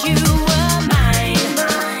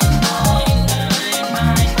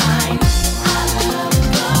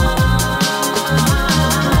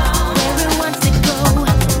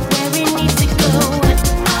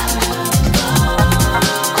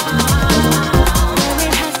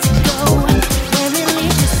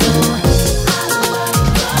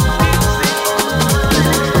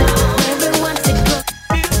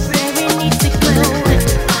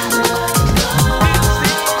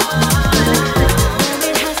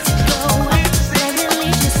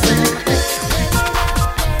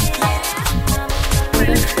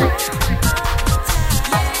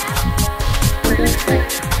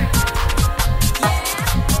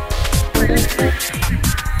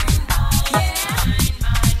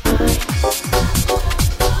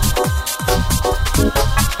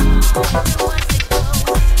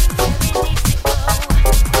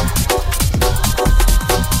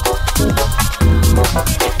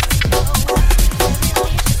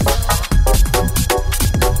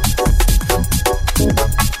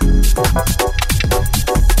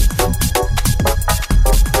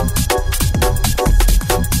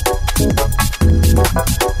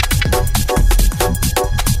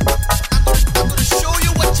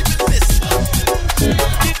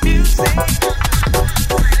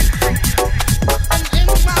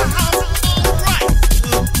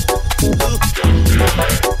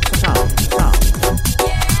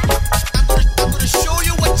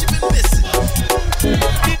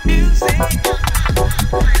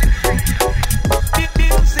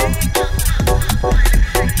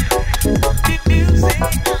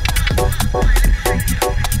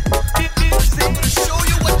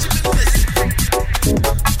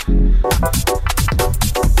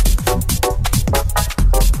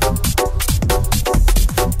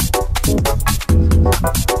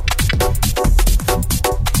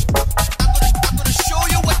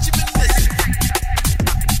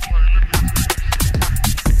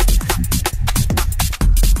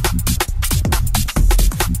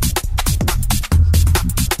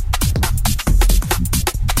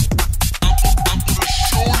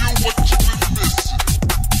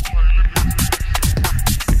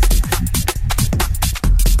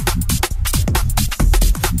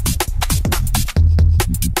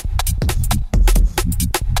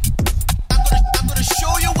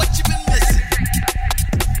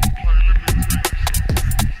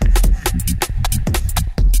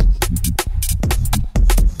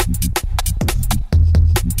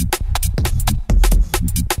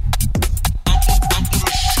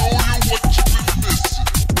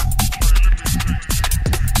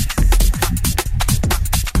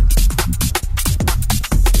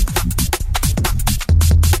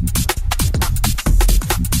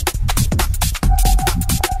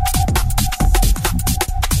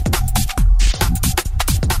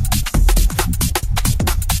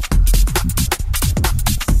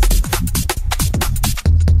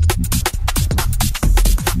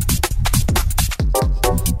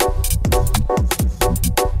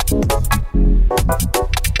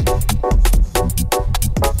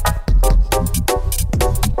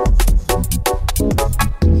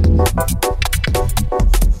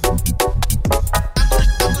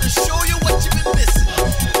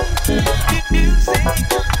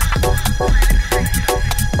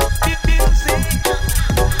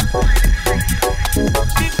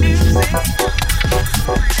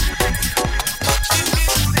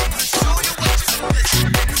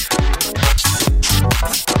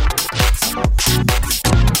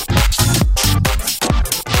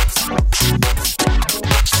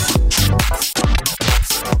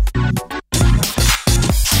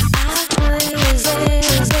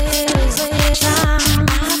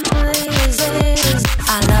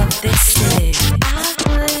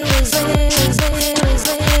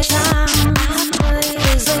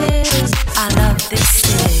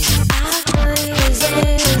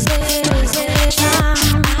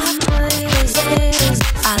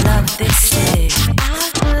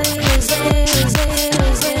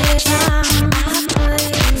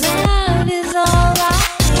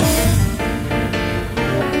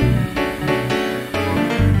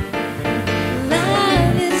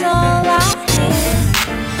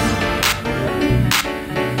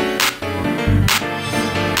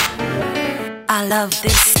 I love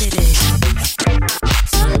this city.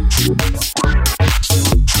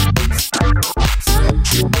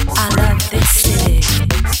 I love this city.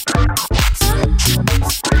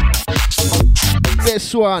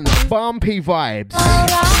 This one, bumpy vibes.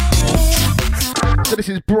 So this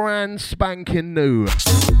is brand spanking new.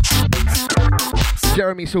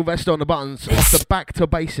 Jeremy Sylvester on the buttons off the Back to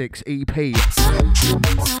Basics EP.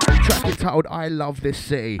 Track entitled I Love This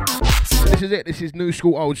City. This is it, this is new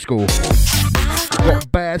school, old school.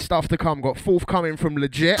 Got bare stuff to come, got forthcoming from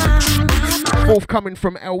Legit, forthcoming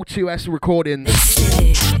from L2S Recordings,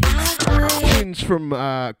 tunes from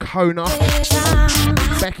Kona,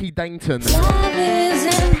 Becky Dainton,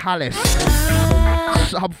 Palace,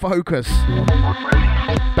 Subfocus.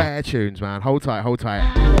 Bare tunes, man. Hold tight, hold tight.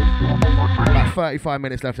 About 35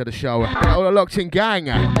 minutes left of the show. All the locked in gang.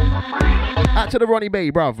 Out to the Ronnie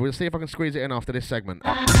B, bruv. We'll see if I can squeeze it in after this segment.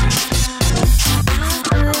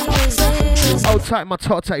 Hold tight, my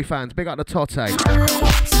Totte fans. Big up the Totte.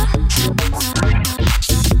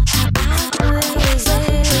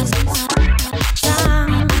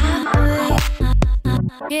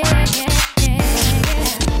 Yeah.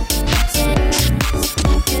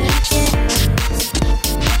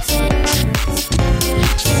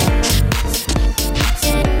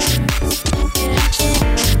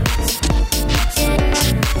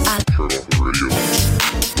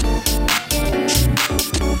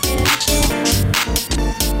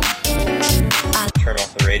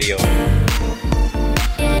 Radio.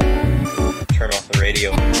 Turn off the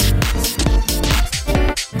radio. I'm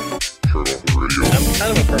kind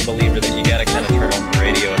of a firm believer that you gotta kind of turn off the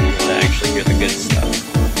radio if you want to actually hear the good stuff.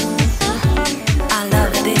 I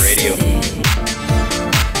love this radio.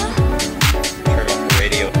 Turn off the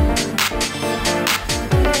radio.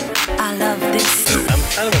 I love this. I'm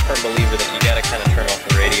kind of a firm believer that you gotta kind of turn off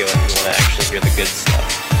the radio if you want to actually hear the good stuff.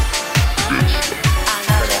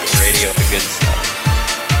 Turn off the radio, the good stuff.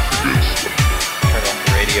 Turn off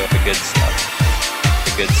the radio, the good stuff.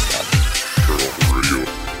 The good stuff. Turn off the radio.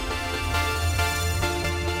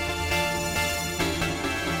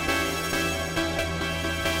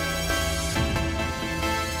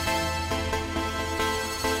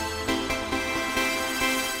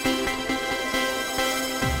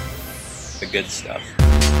 The good stuff.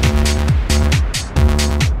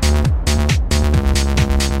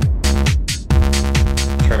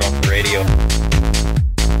 Turn off the radio.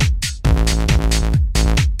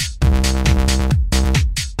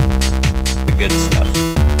 Good stuff.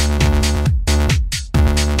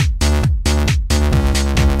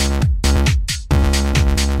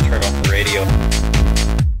 Turn off the radio.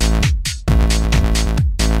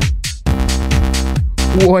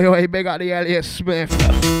 Oi, big up the Elliot Smith.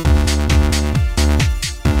 Turn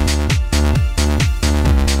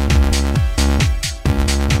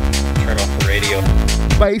off the radio.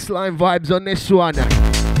 Baseline vibes on this one. The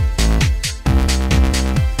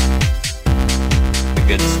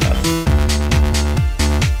good stuff.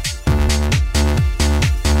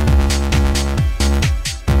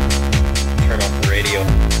 Radio.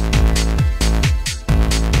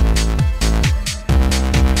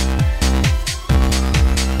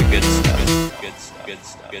 The good stuff. Good stuff. Good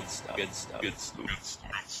stuff. Good stuff. Good stuff. Good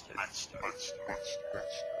stuff. Good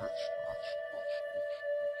stuff.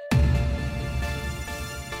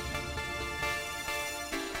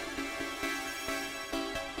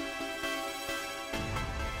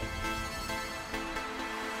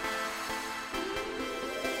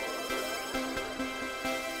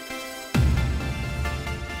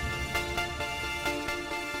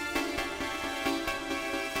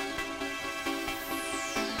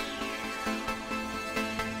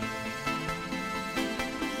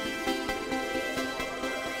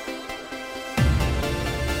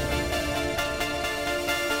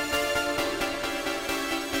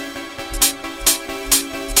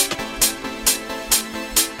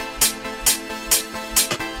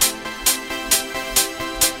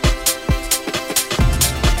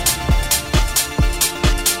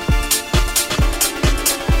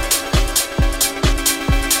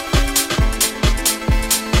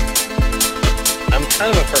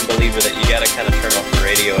 Kind of a firm believer that you gotta kind of turn off the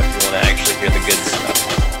radio if you want to actually hear the good stuff.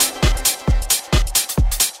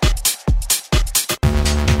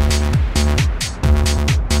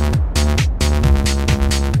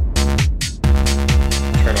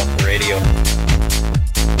 Turn off the radio.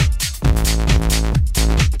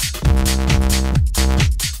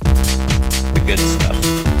 The good stuff.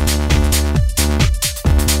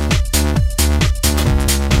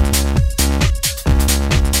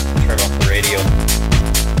 Turn off the radio.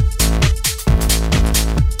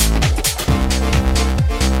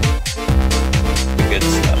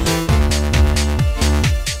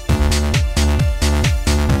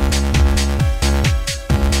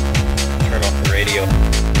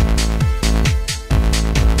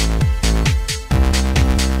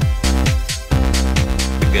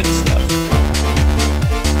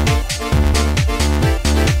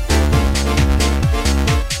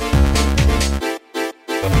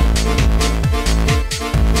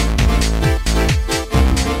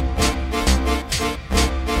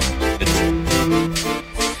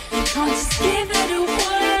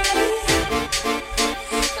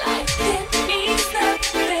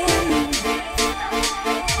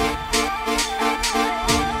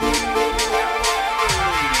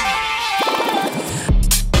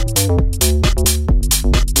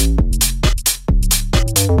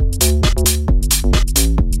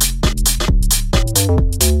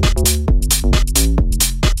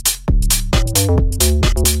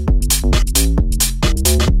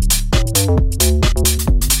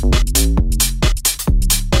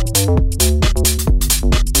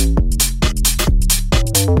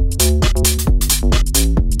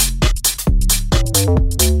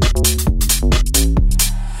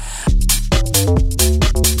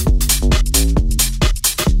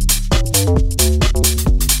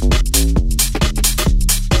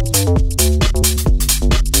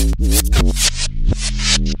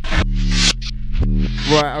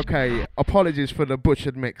 Right, okay. Apologies for the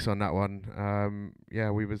butchered mix on that one.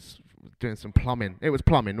 Yeah, we was doing some plumbing. It was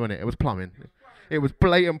plumbing, wasn't it? It was plumbing. It was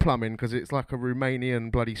blatant plumbing because it's like a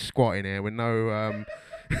Romanian bloody squat in here with no...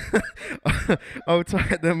 I'll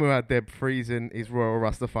take them who had Deb freezing his Royal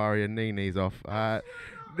Rastafarian knee-knees off.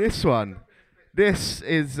 This one. This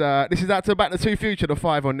is out to Back to the Future, the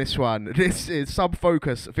 5 on this one. This is Sub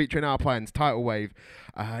Focus featuring Alpine's Tidal Wave.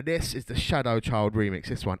 This is the Shadow Child remix.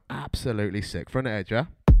 This one, absolutely sick. Front edge, yeah?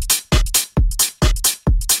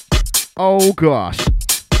 Oh, gosh.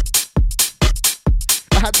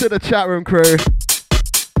 Out to the chat room crew.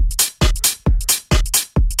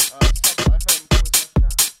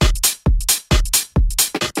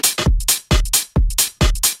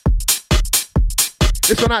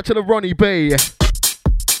 This one out to the Ronnie B.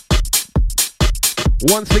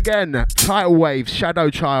 Once again, Tidal Wave, Shadow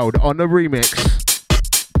Child on the remix.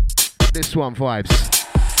 This one vibes.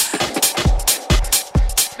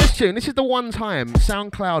 This tune, this is the one time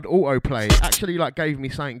SoundCloud autoplay actually like gave me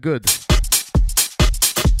something good.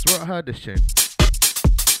 That's where I heard this tune.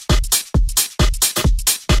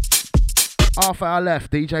 Half hour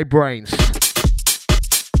left, DJ BrainZ.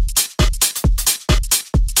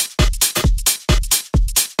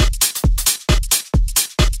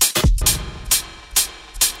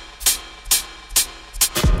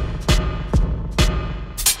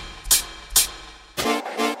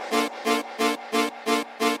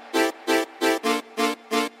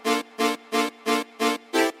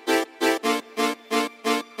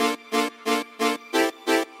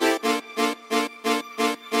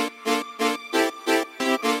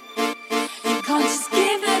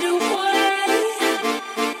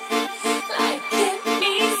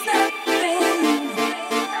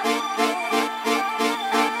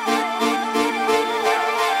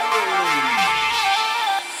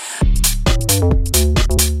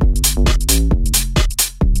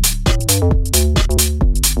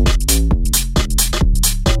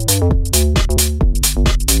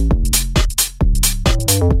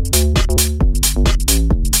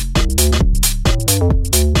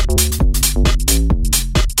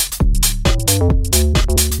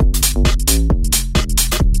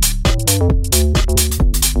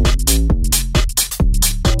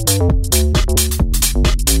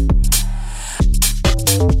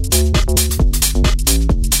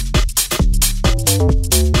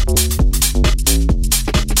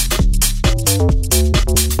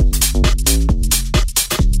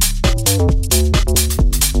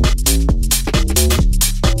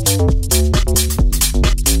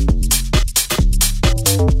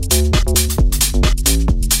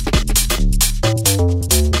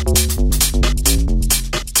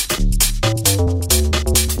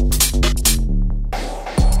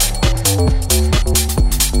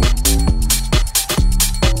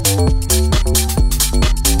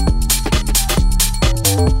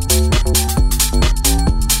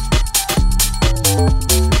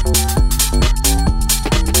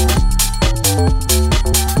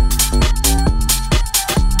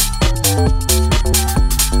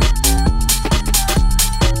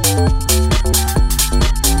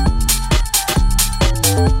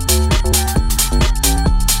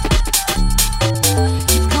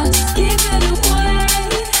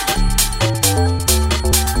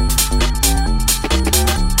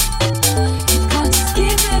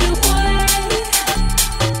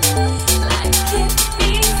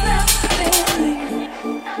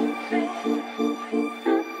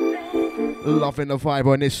 Loving the vibe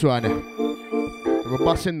on this one. We're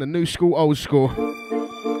busting the new school, old school.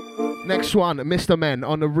 Next one, Mr. Men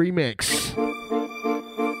on the remix.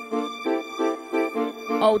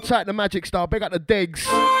 Old tight, the Magic Star, big up the digs.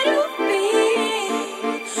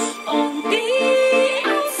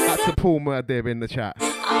 That's a Paul Murdib in the chat.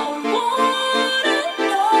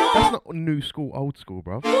 That's not new school, old school,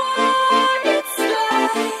 bro.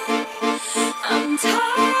 I'm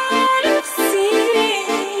tired of seeing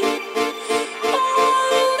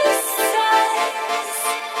all the signs.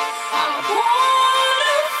 I wanna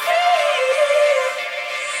feel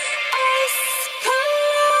us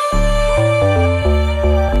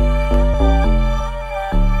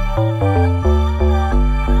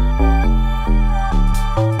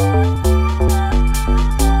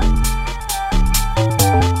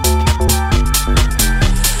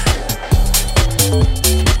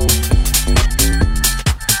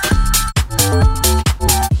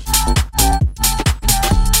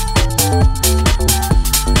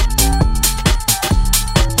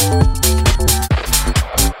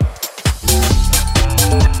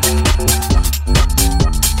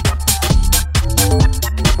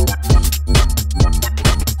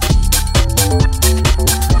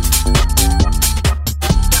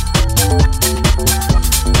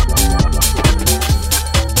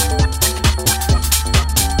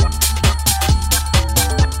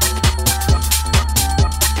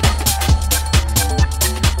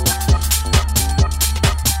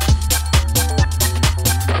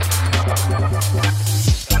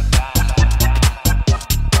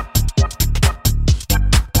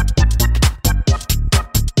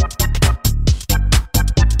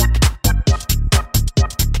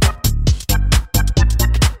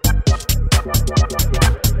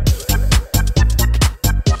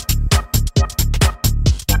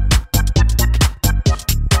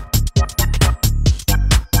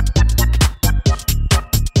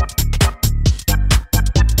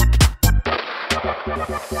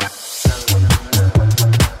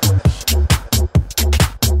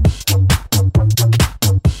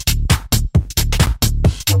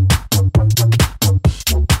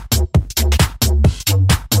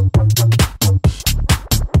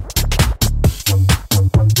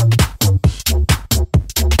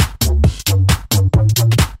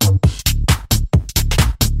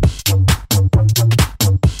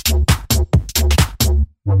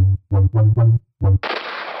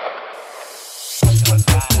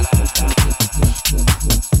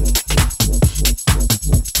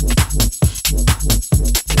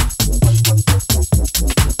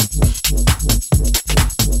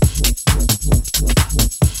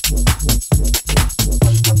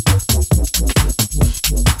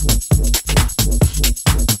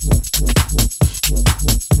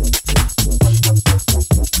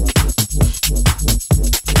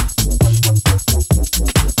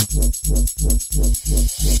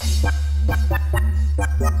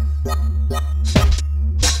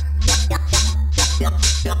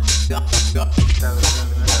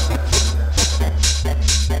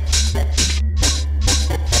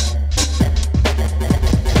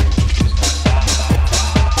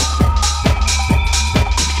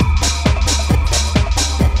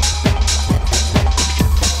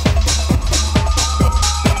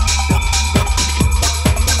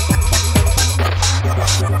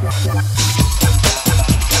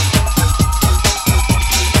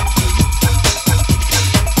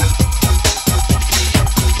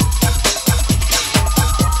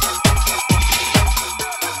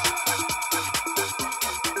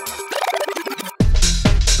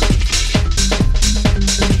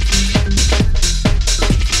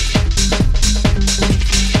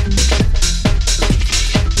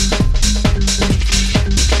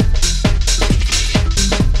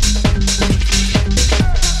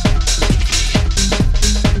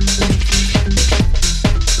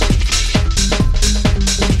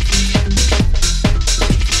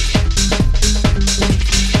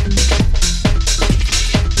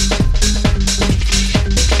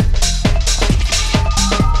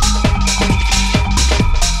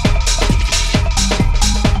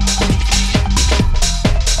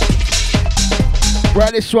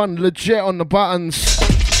Alright, this one legit on the buttons.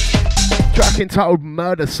 Track entitled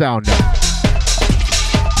Murder Sound. This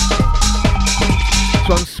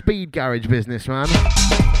one's speed garage business, man.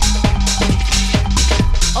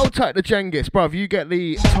 Hold tight to Genghis, bruv. You get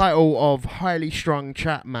the title of Highly Strung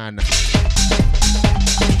Chat Man.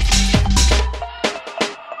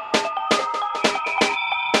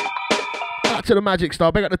 Out to the Magic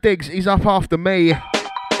Star. Big up the Diggs. He's up after me.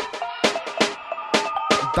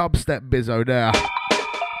 Dubstep bizzo there.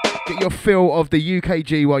 Get your feel of the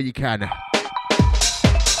UKG while you can.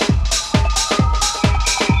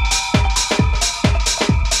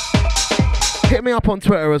 Hit me up on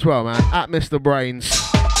Twitter as well, man. At Mr. BrainZ.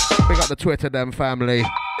 Big up the Twitter, them family.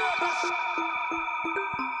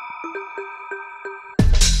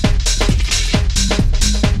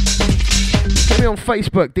 Hit me on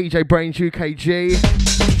Facebook, DJ BrainZ UKG.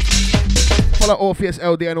 Follow Orpheus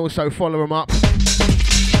LDN, also follow him up.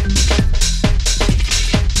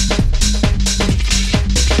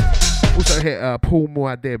 Also hit Paul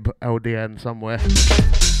Muad'Dib LDN somewhere.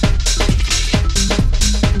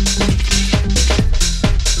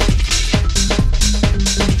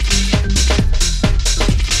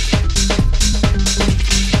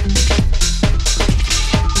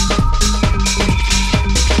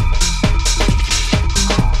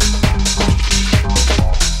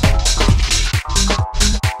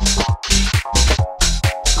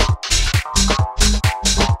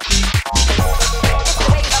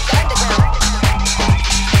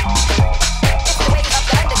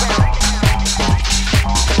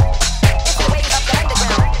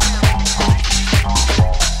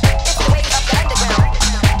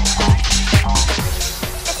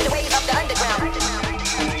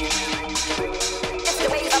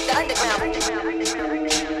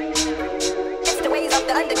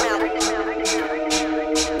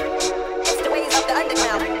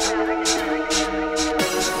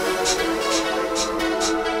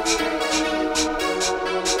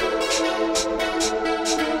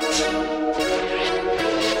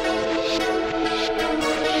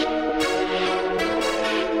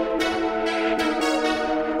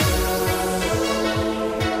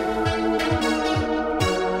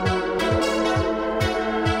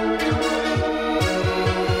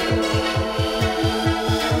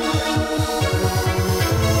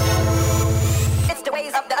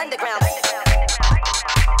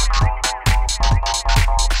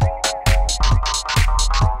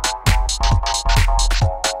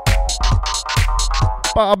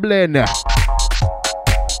 Bubbling.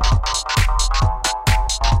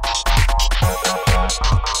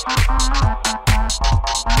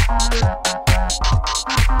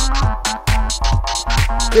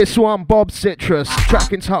 This one, Bob Citrus,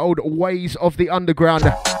 track entitled Ways of the Underground.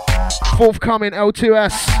 Forthcoming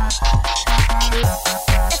L2S.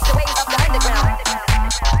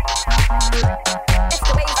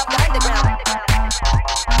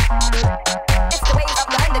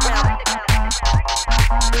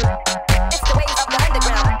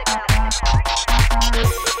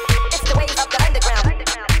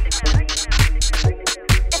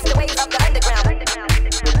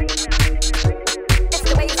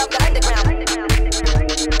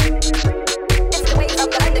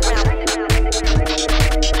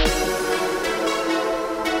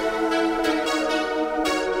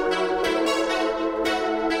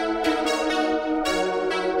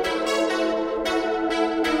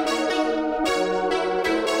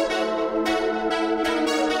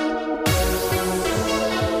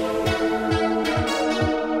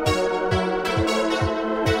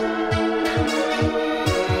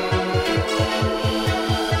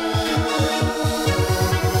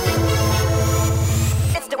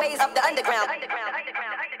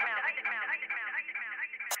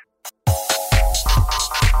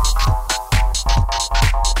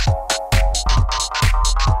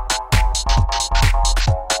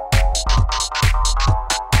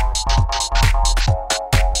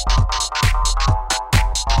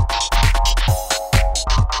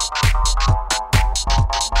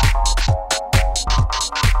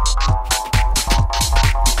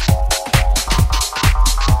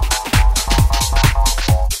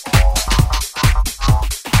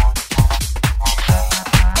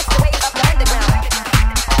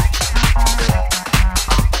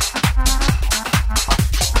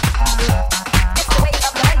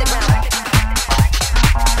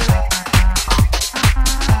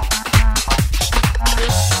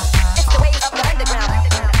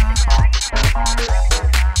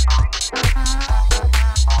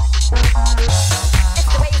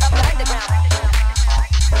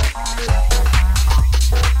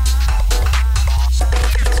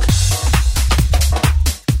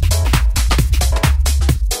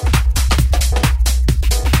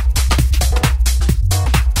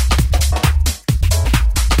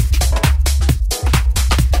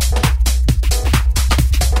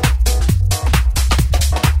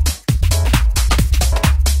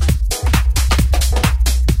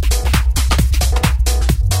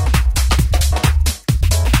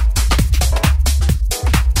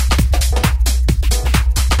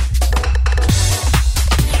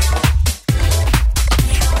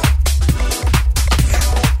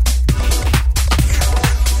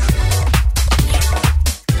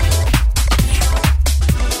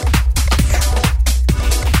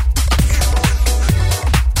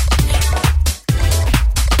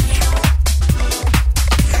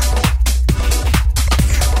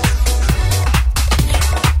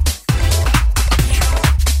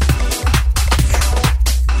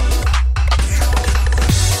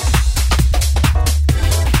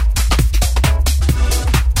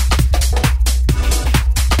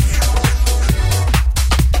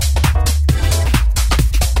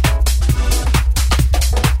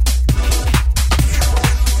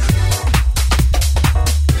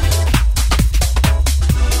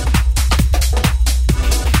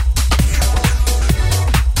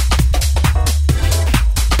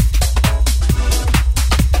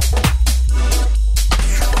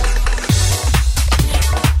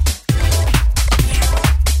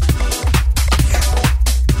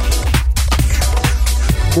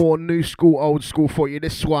 new school, old school for you.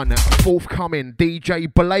 This one, forthcoming,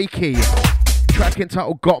 DJ Blakey. Track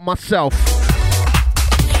entitled Got Myself.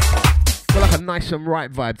 Got like a nice and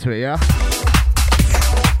right vibe to it, yeah?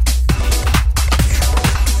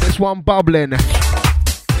 This one, Bubbling.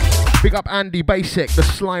 Big up Andy Basic, the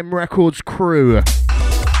Slime Records crew.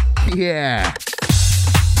 Yeah.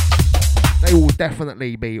 They will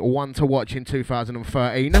definitely be one to watch in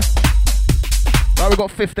 2013. Right, we've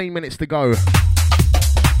got 15 minutes to go.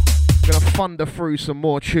 We're going to thunder through some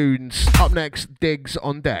more tunes. Up next, Diggs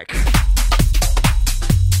on deck.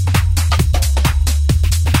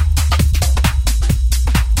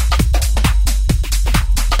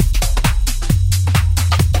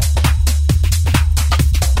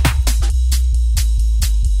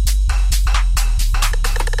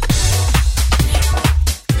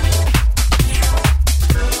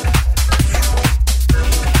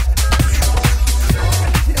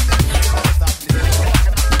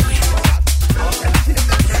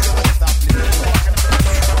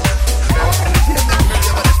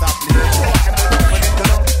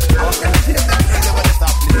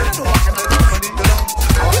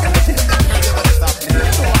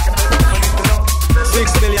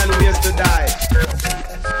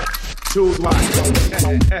 Choose one.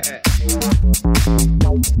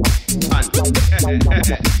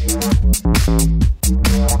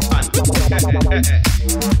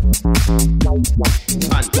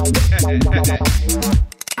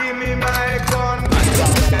 Give me my gun.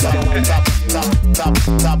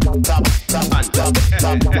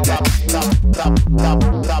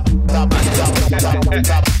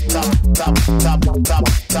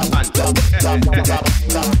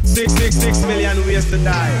 Six million ways to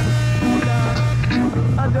die.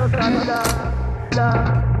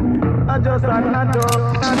 I just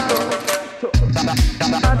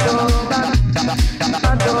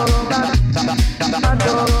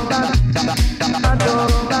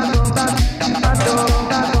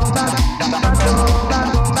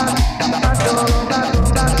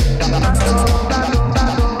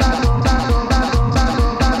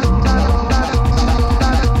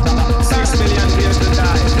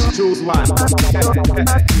choose one.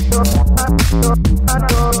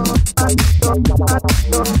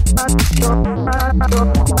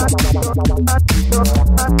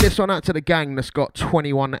 This one out to the gang that's got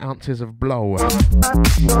 21 ounces of blow.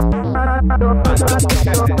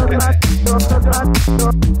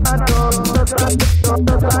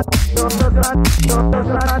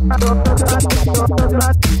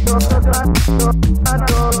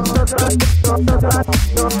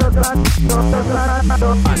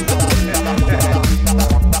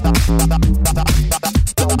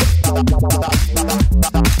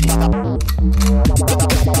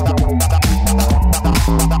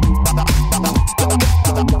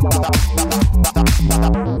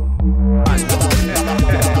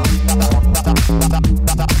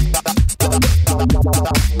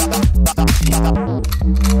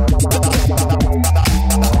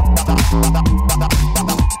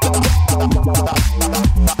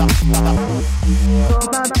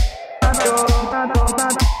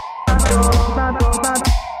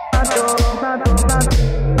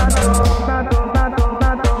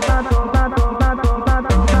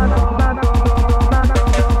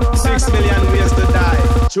 6 million ways to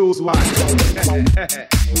die. Choose one.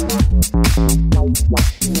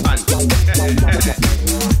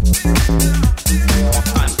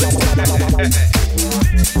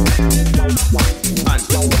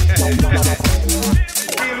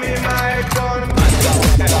 Give me my gun. 6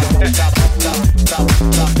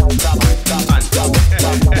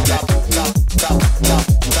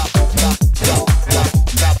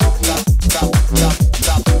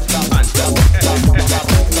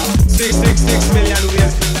 million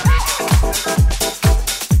ways to die.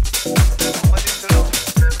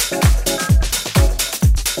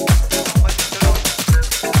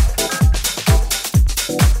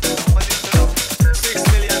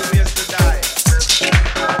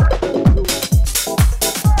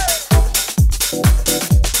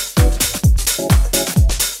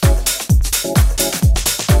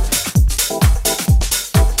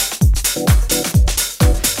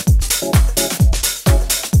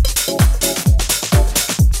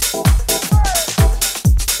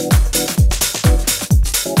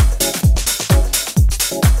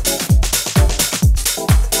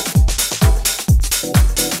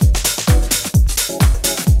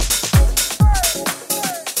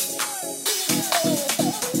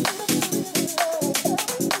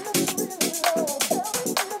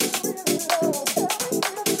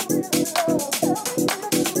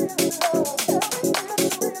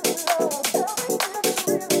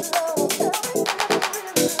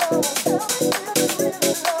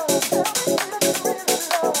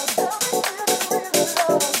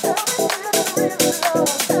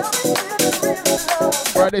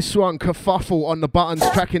 Right, this one, Kerfuffle on the buttons,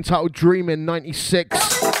 track entitled Dreamin'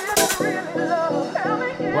 96.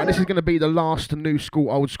 Right, this is going to be the last new school,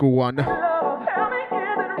 old school one.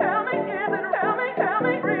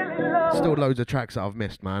 Still loads of tracks that I've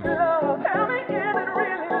missed, man.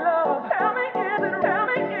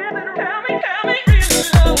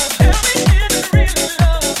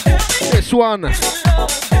 This one,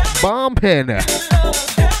 Bumpin'.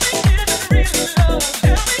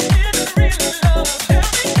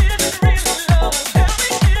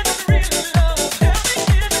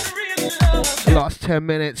 Last 10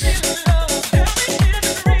 minutes.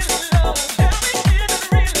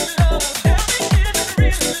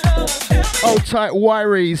 Old tight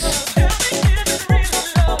wiries.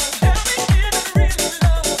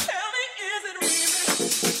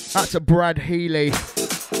 That's a Brad Healy.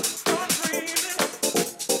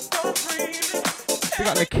 We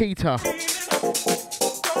got Nikita.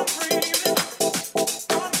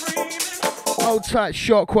 Old tight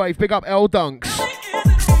Shockwave. Big up L Dunks.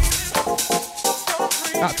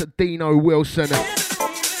 That's a Dino Wilson.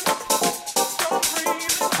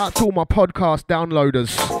 That's all my podcast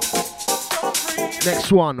downloaders.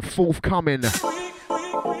 Next one, forthcoming.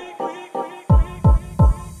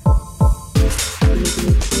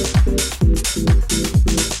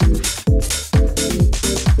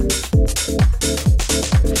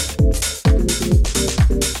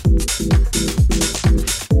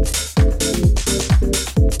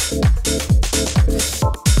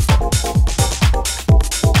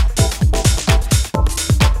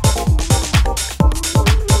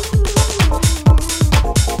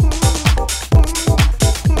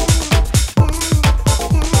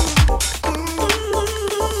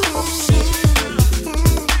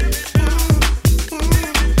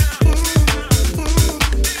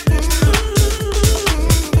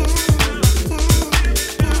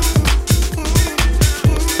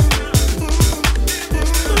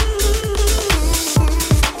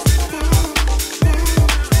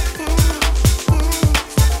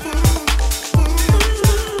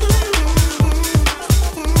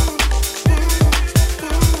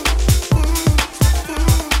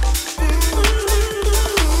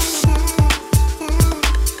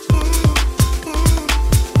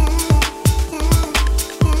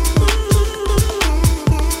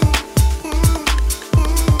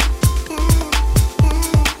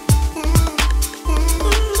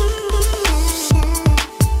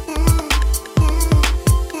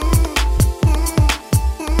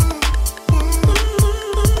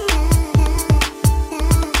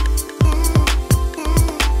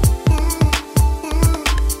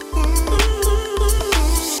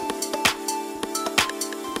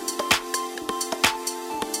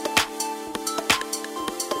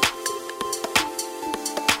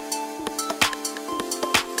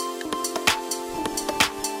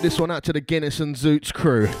 This one out to the Guinness and Zoots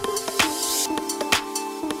crew.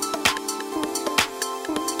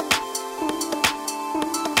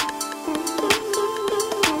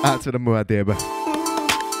 Out to the Muad'Dib.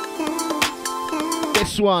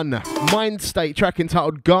 This one, Mind State, track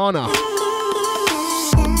entitled Ghana.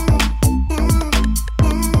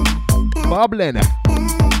 Bubbling.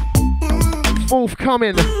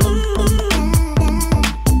 Forthcoming.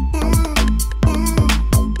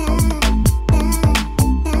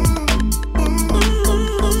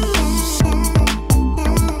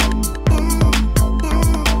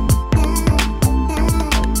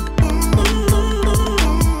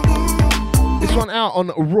 Out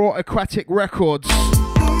on Raw Aquatic Records.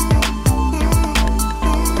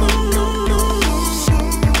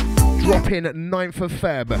 Dropping 9th of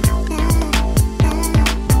Feb.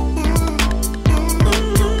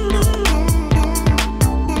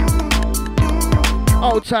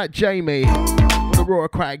 Old tight Jamie on the Raw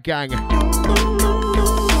Aquatic gang.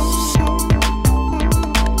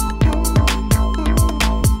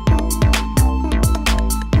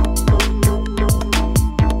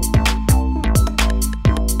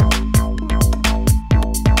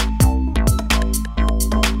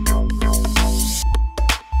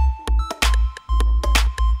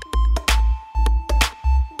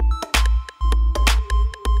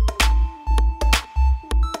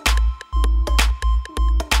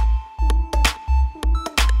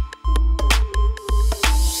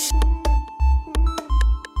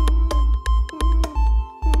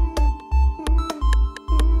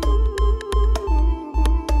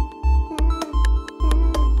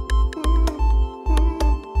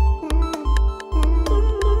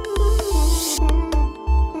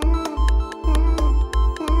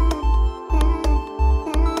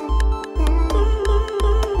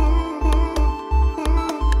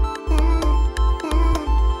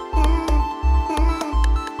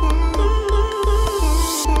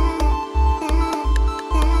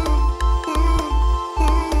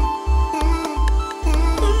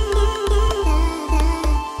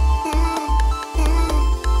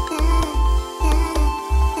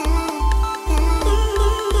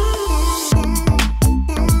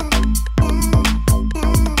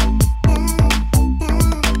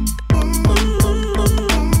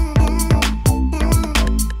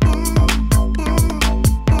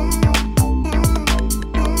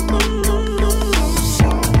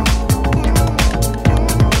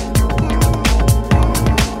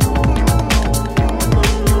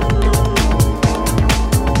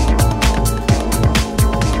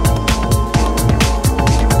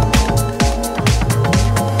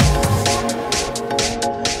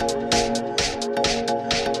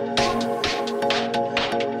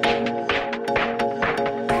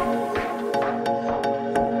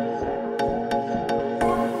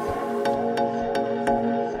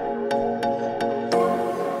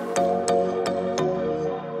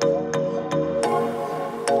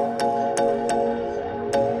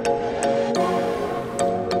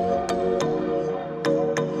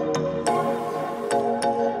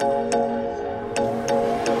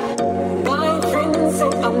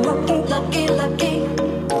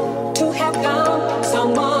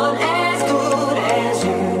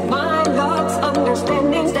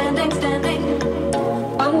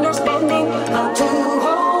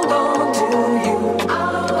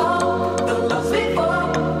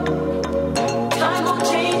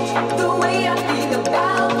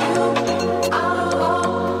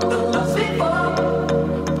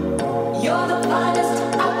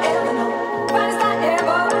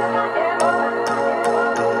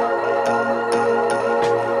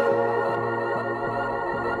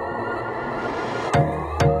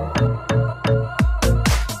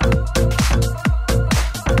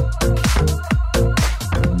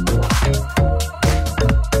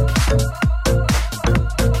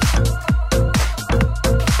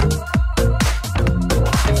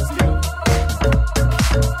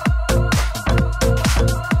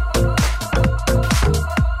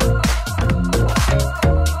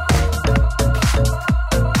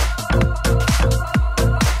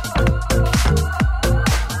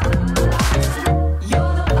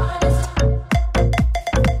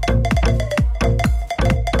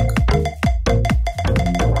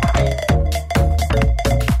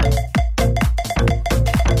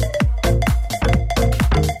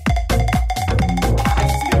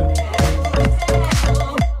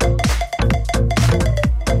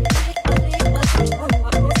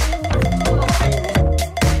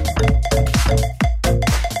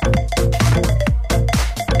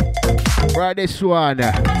 about this one?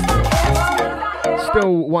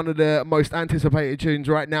 Still one of the most anticipated tunes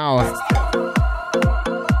right now.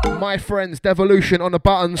 My Friends, Devolution on the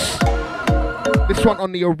buttons. This one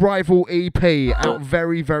on the Arrival EP, out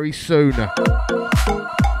very, very soon.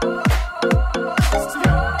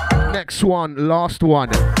 Next one, last one.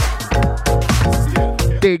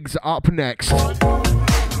 Diggs up next.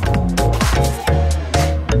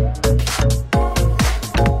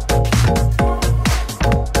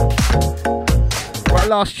 Right,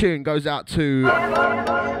 last tune goes out to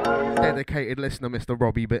dedicated listener, Mr.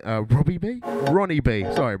 Ronnie B.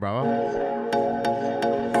 Sorry, brother.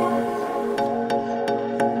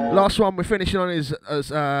 Last one we're finishing on is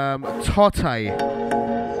Totte.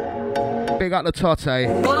 Big up the Totte.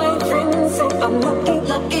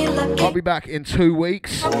 I'll be back in 2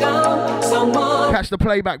 weeks. Catch the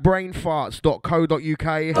playback brainfarts.co.uk.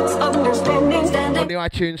 On the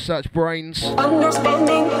iTunes, search Brains.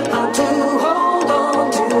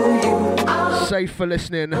 Safe for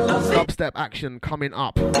listening. Dubstep action coming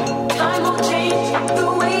up. Time will change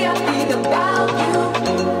the way I feel about you.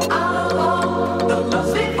 I'll hold the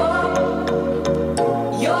love before.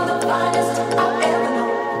 You're the finest I've ever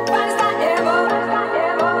known. Finest I ever.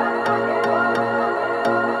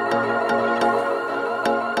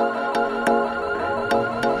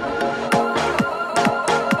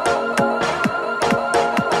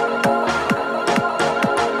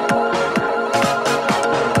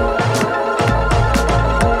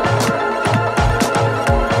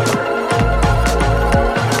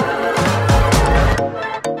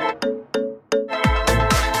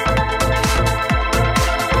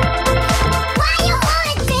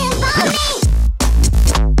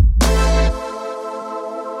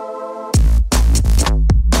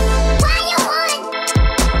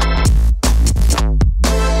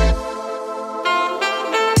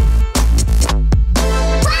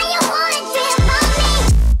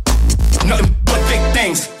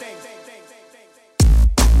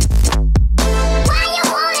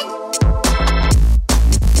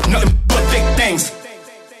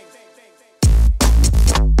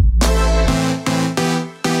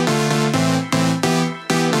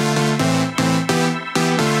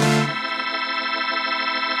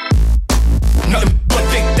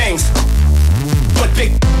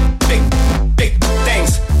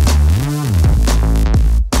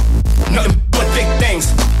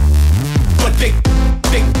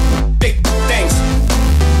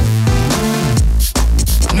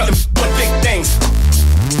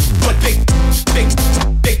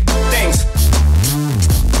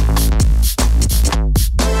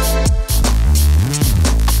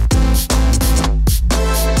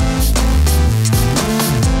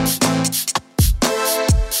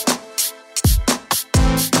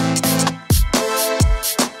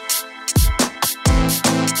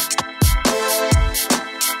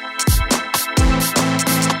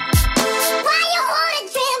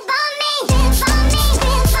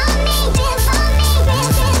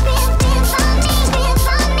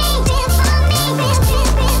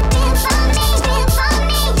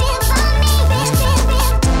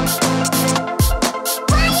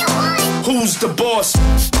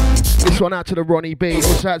 One out to the Ronnie B.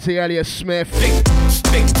 Also out to the Elliot Smith.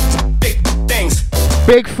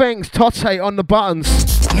 Big things. Totte on the buttons.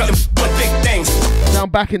 Nothing but big things. Now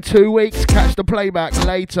I'm back in 2 weeks. Catch the playback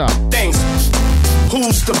later. Things.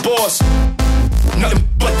 Who's the boss? Nothing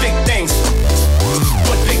but big things.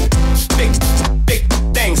 But big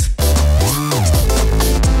things.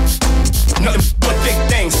 Nothing but big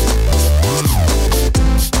things.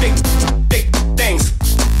 Big things.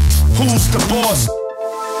 Who's the boss?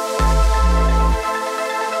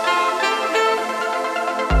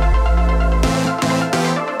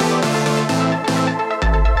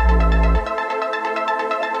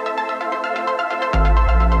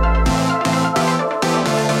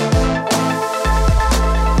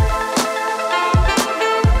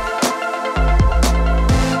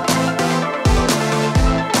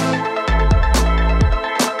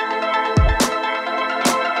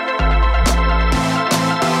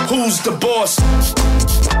 Who's the boss?